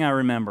last thing I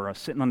remember, I was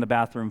sitting on the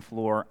bathroom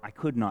floor. I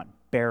could not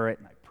bear it.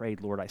 And I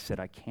prayed, Lord, I said,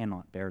 I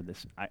cannot bear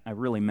this. I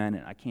really meant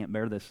it. I can't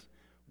bear this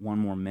one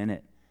more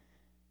minute.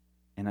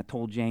 And I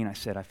told Jane, I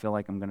said, I feel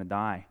like I'm going to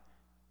die.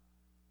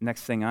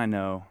 Next thing I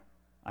know,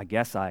 I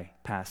guess I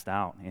passed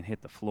out and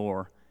hit the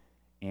floor,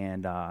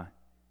 and I'm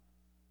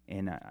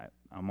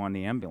on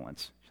the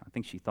ambulance. I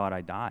think she thought I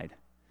died.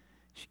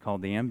 She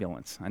called the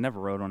ambulance. I never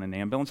rode on an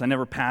ambulance. I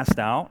never passed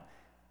out.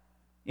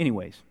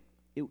 Anyways,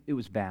 it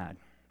was bad.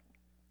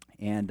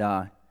 And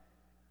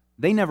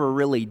they never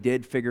really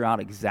did figure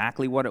out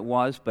exactly what it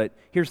was, but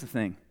here's the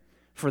thing.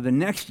 For the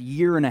next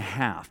year and a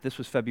half, this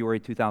was February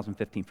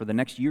 2015, for the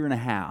next year and a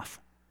half,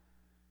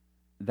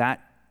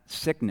 that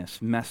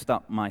sickness messed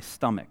up my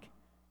stomach.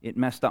 It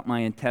messed up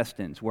my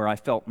intestines, where I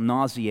felt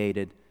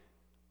nauseated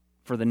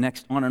for the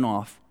next, on and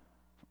off,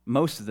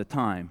 most of the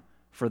time,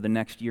 for the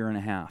next year and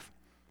a half.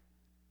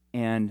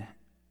 And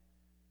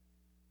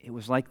it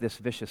was like this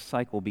vicious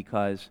cycle,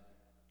 because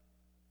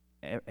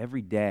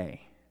every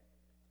day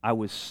I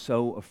was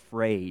so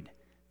afraid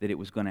that it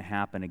was going to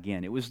happen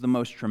again. It was the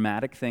most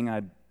traumatic thing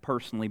I'd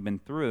personally been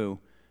through,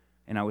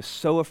 and I was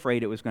so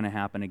afraid it was going to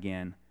happen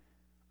again.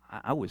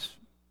 I was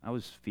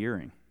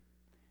fearing.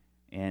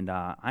 And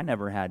I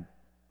never had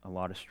a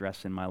lot of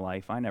stress in my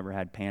life. I never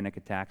had panic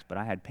attacks, but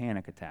I had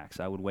panic attacks.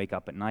 I would wake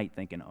up at night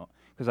thinking,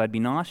 because I'd be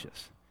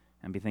nauseous.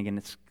 I'd be thinking,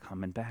 it's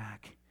coming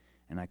back.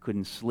 And I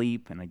couldn't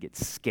sleep, and I'd get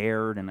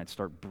scared, and I'd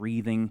start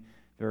breathing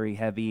very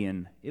heavy,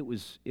 and it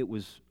was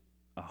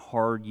a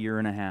hard year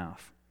and a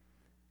half.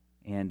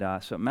 And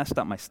so it messed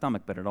up my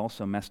stomach, but it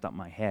also messed up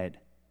my head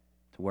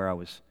to where I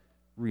was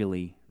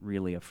really,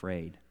 really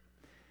afraid.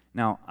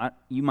 Now,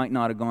 you might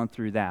not have gone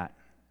through that,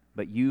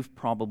 but you've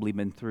probably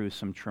been through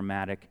some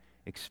traumatic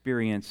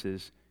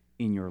experiences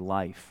in your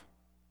life,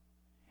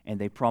 and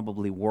they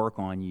probably work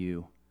on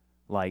you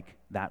like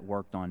that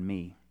worked on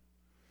me.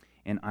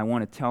 And I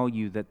want to tell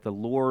you that the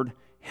Lord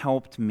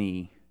helped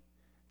me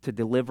to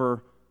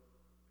deliver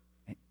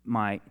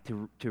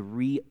to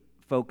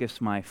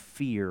refocus my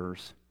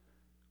fears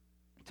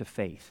to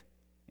faith.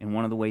 And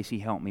one of the ways He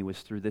helped me was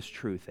through this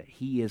truth, that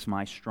He is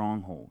my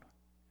stronghold.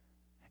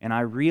 And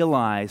I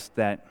realized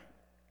that,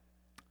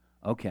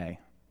 okay,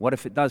 what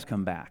if it does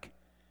come back?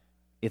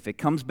 If it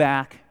comes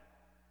back,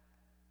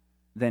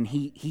 then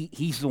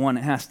He's the one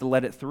that has to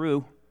let it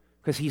through,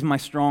 because He's my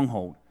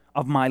stronghold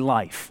of my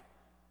life.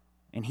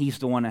 And He's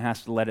the one that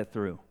has to let it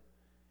through.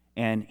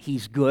 And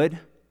He's good,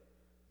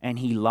 and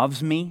He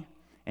loves me,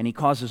 and He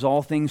causes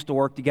all things to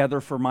work together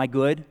for my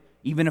good,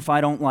 even if I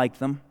don't like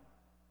them.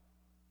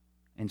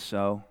 And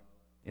so,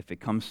 if it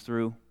comes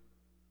through,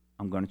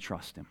 I'm going to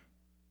trust Him.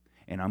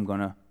 And I'm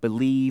going to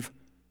believe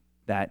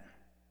that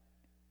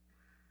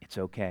it's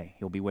okay.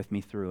 He'll be with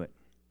me through it.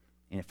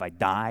 And if I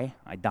die,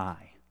 I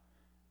die.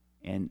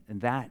 And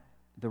that,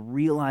 the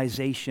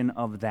realization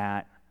of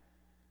that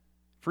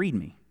freed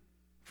me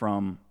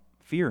from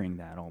fearing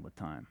that all the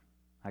time.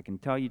 I can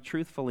tell you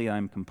truthfully,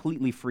 I'm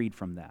completely freed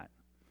from that.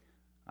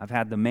 I've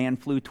had the man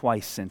flu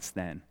twice since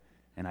then,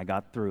 and I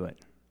got through it.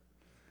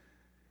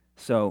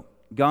 So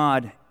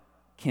God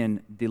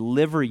can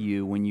deliver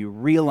you when you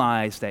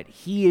realize that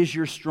He is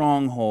your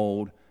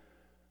stronghold.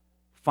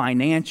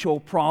 Financial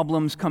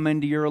problems come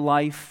into your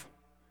life,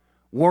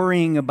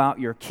 worrying about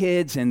your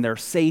kids and their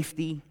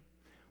safety,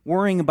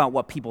 worrying about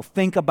what people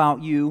think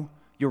about you,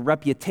 your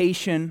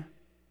reputation.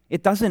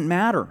 It doesn't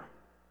matter.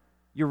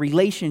 Your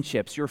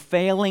relationships, your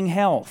failing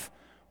health,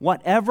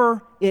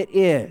 whatever it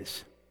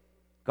is,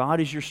 God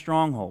is your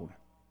stronghold.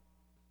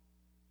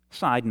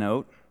 Side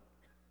note,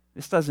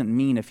 this doesn't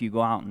mean if you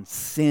go out and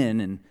sin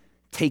and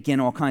take in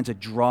all kinds of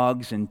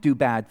drugs and do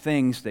bad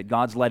things that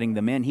God's letting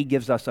them in. He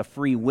gives us a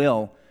free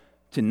will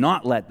to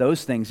not let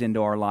those things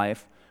into our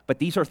life, but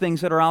these are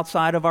things that are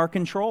outside of our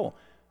control.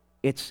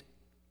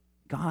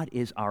 God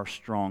is our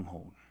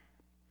stronghold.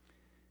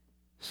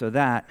 So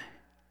that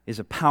is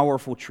a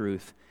powerful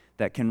truth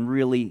that can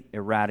really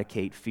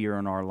eradicate fear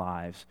in our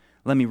lives.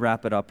 Let me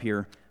wrap it up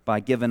here by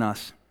giving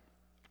us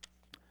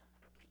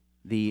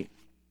the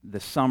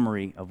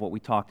summary of what we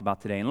talked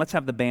about today. And let's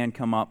have the band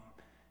come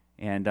up,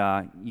 and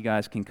you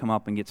guys can come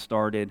up and get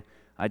started.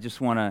 I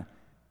just want to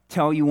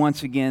tell you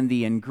once again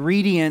the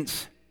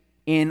ingredients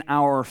in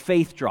our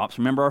faith drops.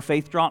 Remember our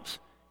faith drops?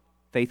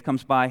 Faith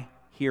comes by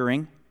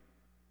hearing.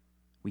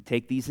 We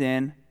take these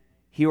in.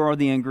 Here are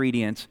the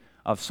ingredients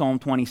of Psalm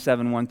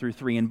 27, 1 through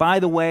 3. And by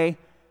the way,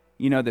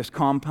 you know this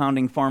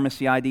compounding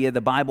pharmacy idea.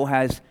 The Bible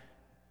has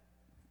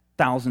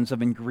thousands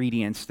of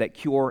ingredients that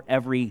cure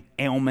every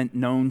ailment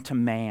known to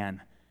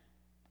man.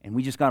 And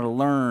we just got to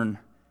learn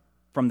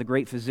from the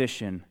great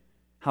physician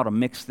how to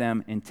mix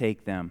them and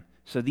take them.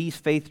 So these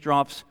faith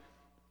drops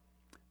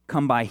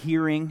come by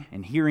hearing,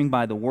 and hearing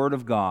by the Word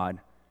of God.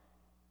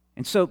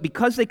 And so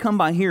because they come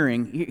by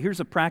hearing, here's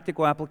a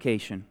practical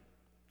application.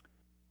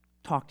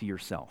 Talk to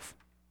yourself.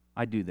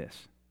 I do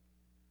this.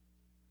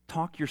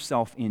 Talk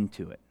yourself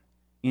into it,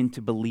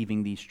 into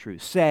believing these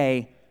truths.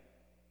 Say,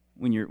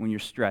 when you're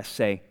stressed,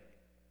 say,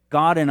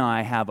 God and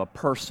I have a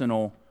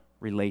personal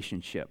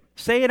relationship.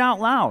 Say it out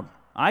loud.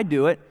 I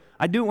do it.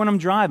 I do it when I'm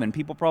driving.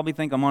 People probably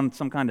think I'm on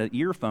some kind of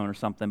earphone or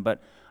something,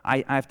 but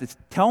I have to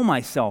tell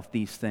myself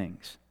these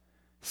things.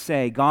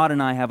 Say, God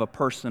and I have a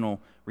personal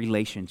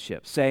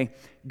relationship. Say,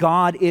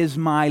 God is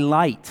my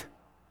light.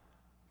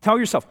 Tell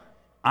yourself,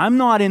 I'm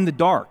not in the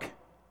dark.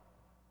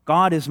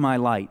 God is my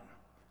light.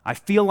 I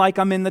feel like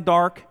I'm in the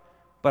dark,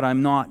 but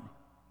I'm not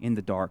in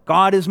the dark.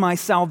 God is my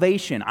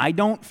salvation. I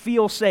don't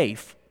feel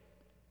safe,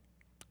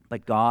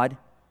 but God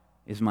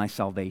is my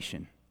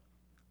salvation.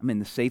 I'm in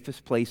the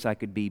safest place I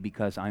could be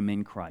because I'm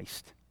in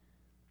Christ.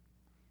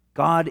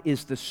 God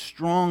is the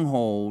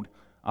stronghold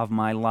of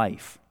my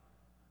life.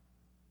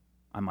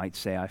 I might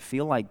say, I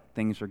feel like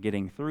things are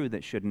getting through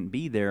that shouldn't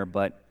be there,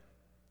 but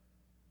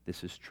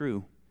this is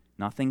true.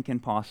 Nothing can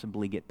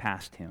possibly get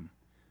past Him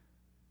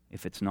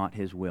if it's not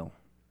His will.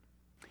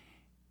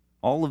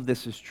 All of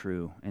this is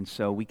true, and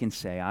so we can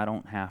say, I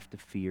don't have to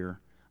fear,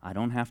 I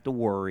don't have to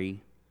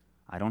worry,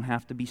 I don't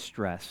have to be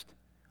stressed,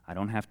 I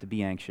don't have to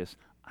be anxious,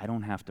 I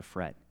don't have to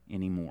fret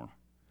anymore,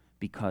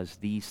 because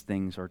these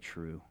things are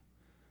true.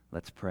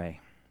 Let's pray.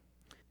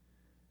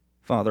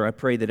 Father, I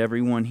pray that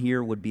everyone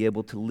here would be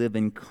able to live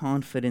in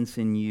confidence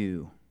in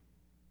You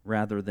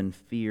rather than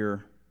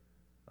fear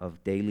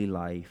of daily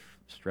life,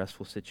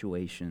 stressful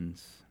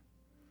situations,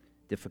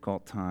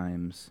 difficult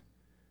times,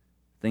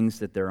 things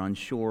that they're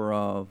unsure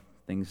of,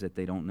 things that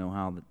they don't know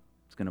how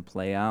it's going to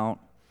play out,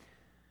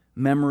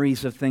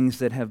 memories of things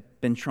that have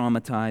been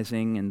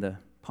traumatizing, and the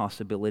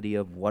possibility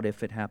of what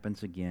if it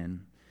happens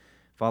again.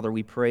 Father,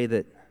 we pray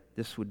that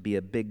this would be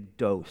a big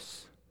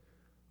dose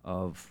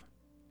of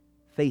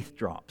faith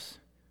drops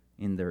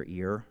in their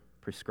ear,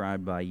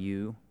 prescribed by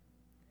You,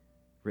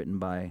 written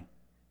by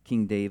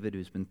King David,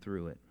 who's been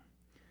through it.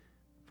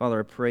 Father,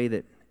 I pray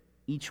that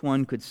each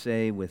one could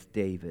say with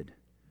David,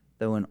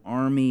 though an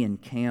army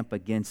encamp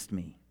against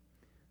me,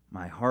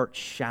 my heart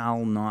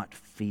shall not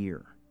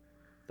fear.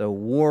 Though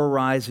war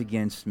rise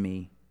against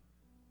me,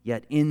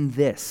 yet in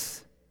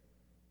this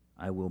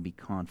I will be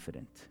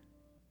confident.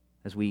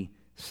 As we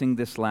sing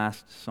this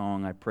last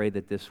song, I pray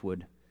that this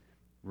would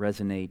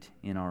resonate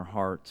in our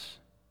hearts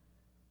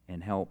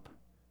and help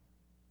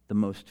the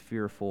most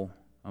fearful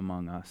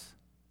among us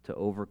to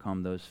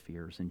overcome those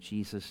fears. In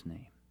Jesus'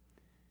 name,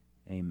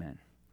 amen.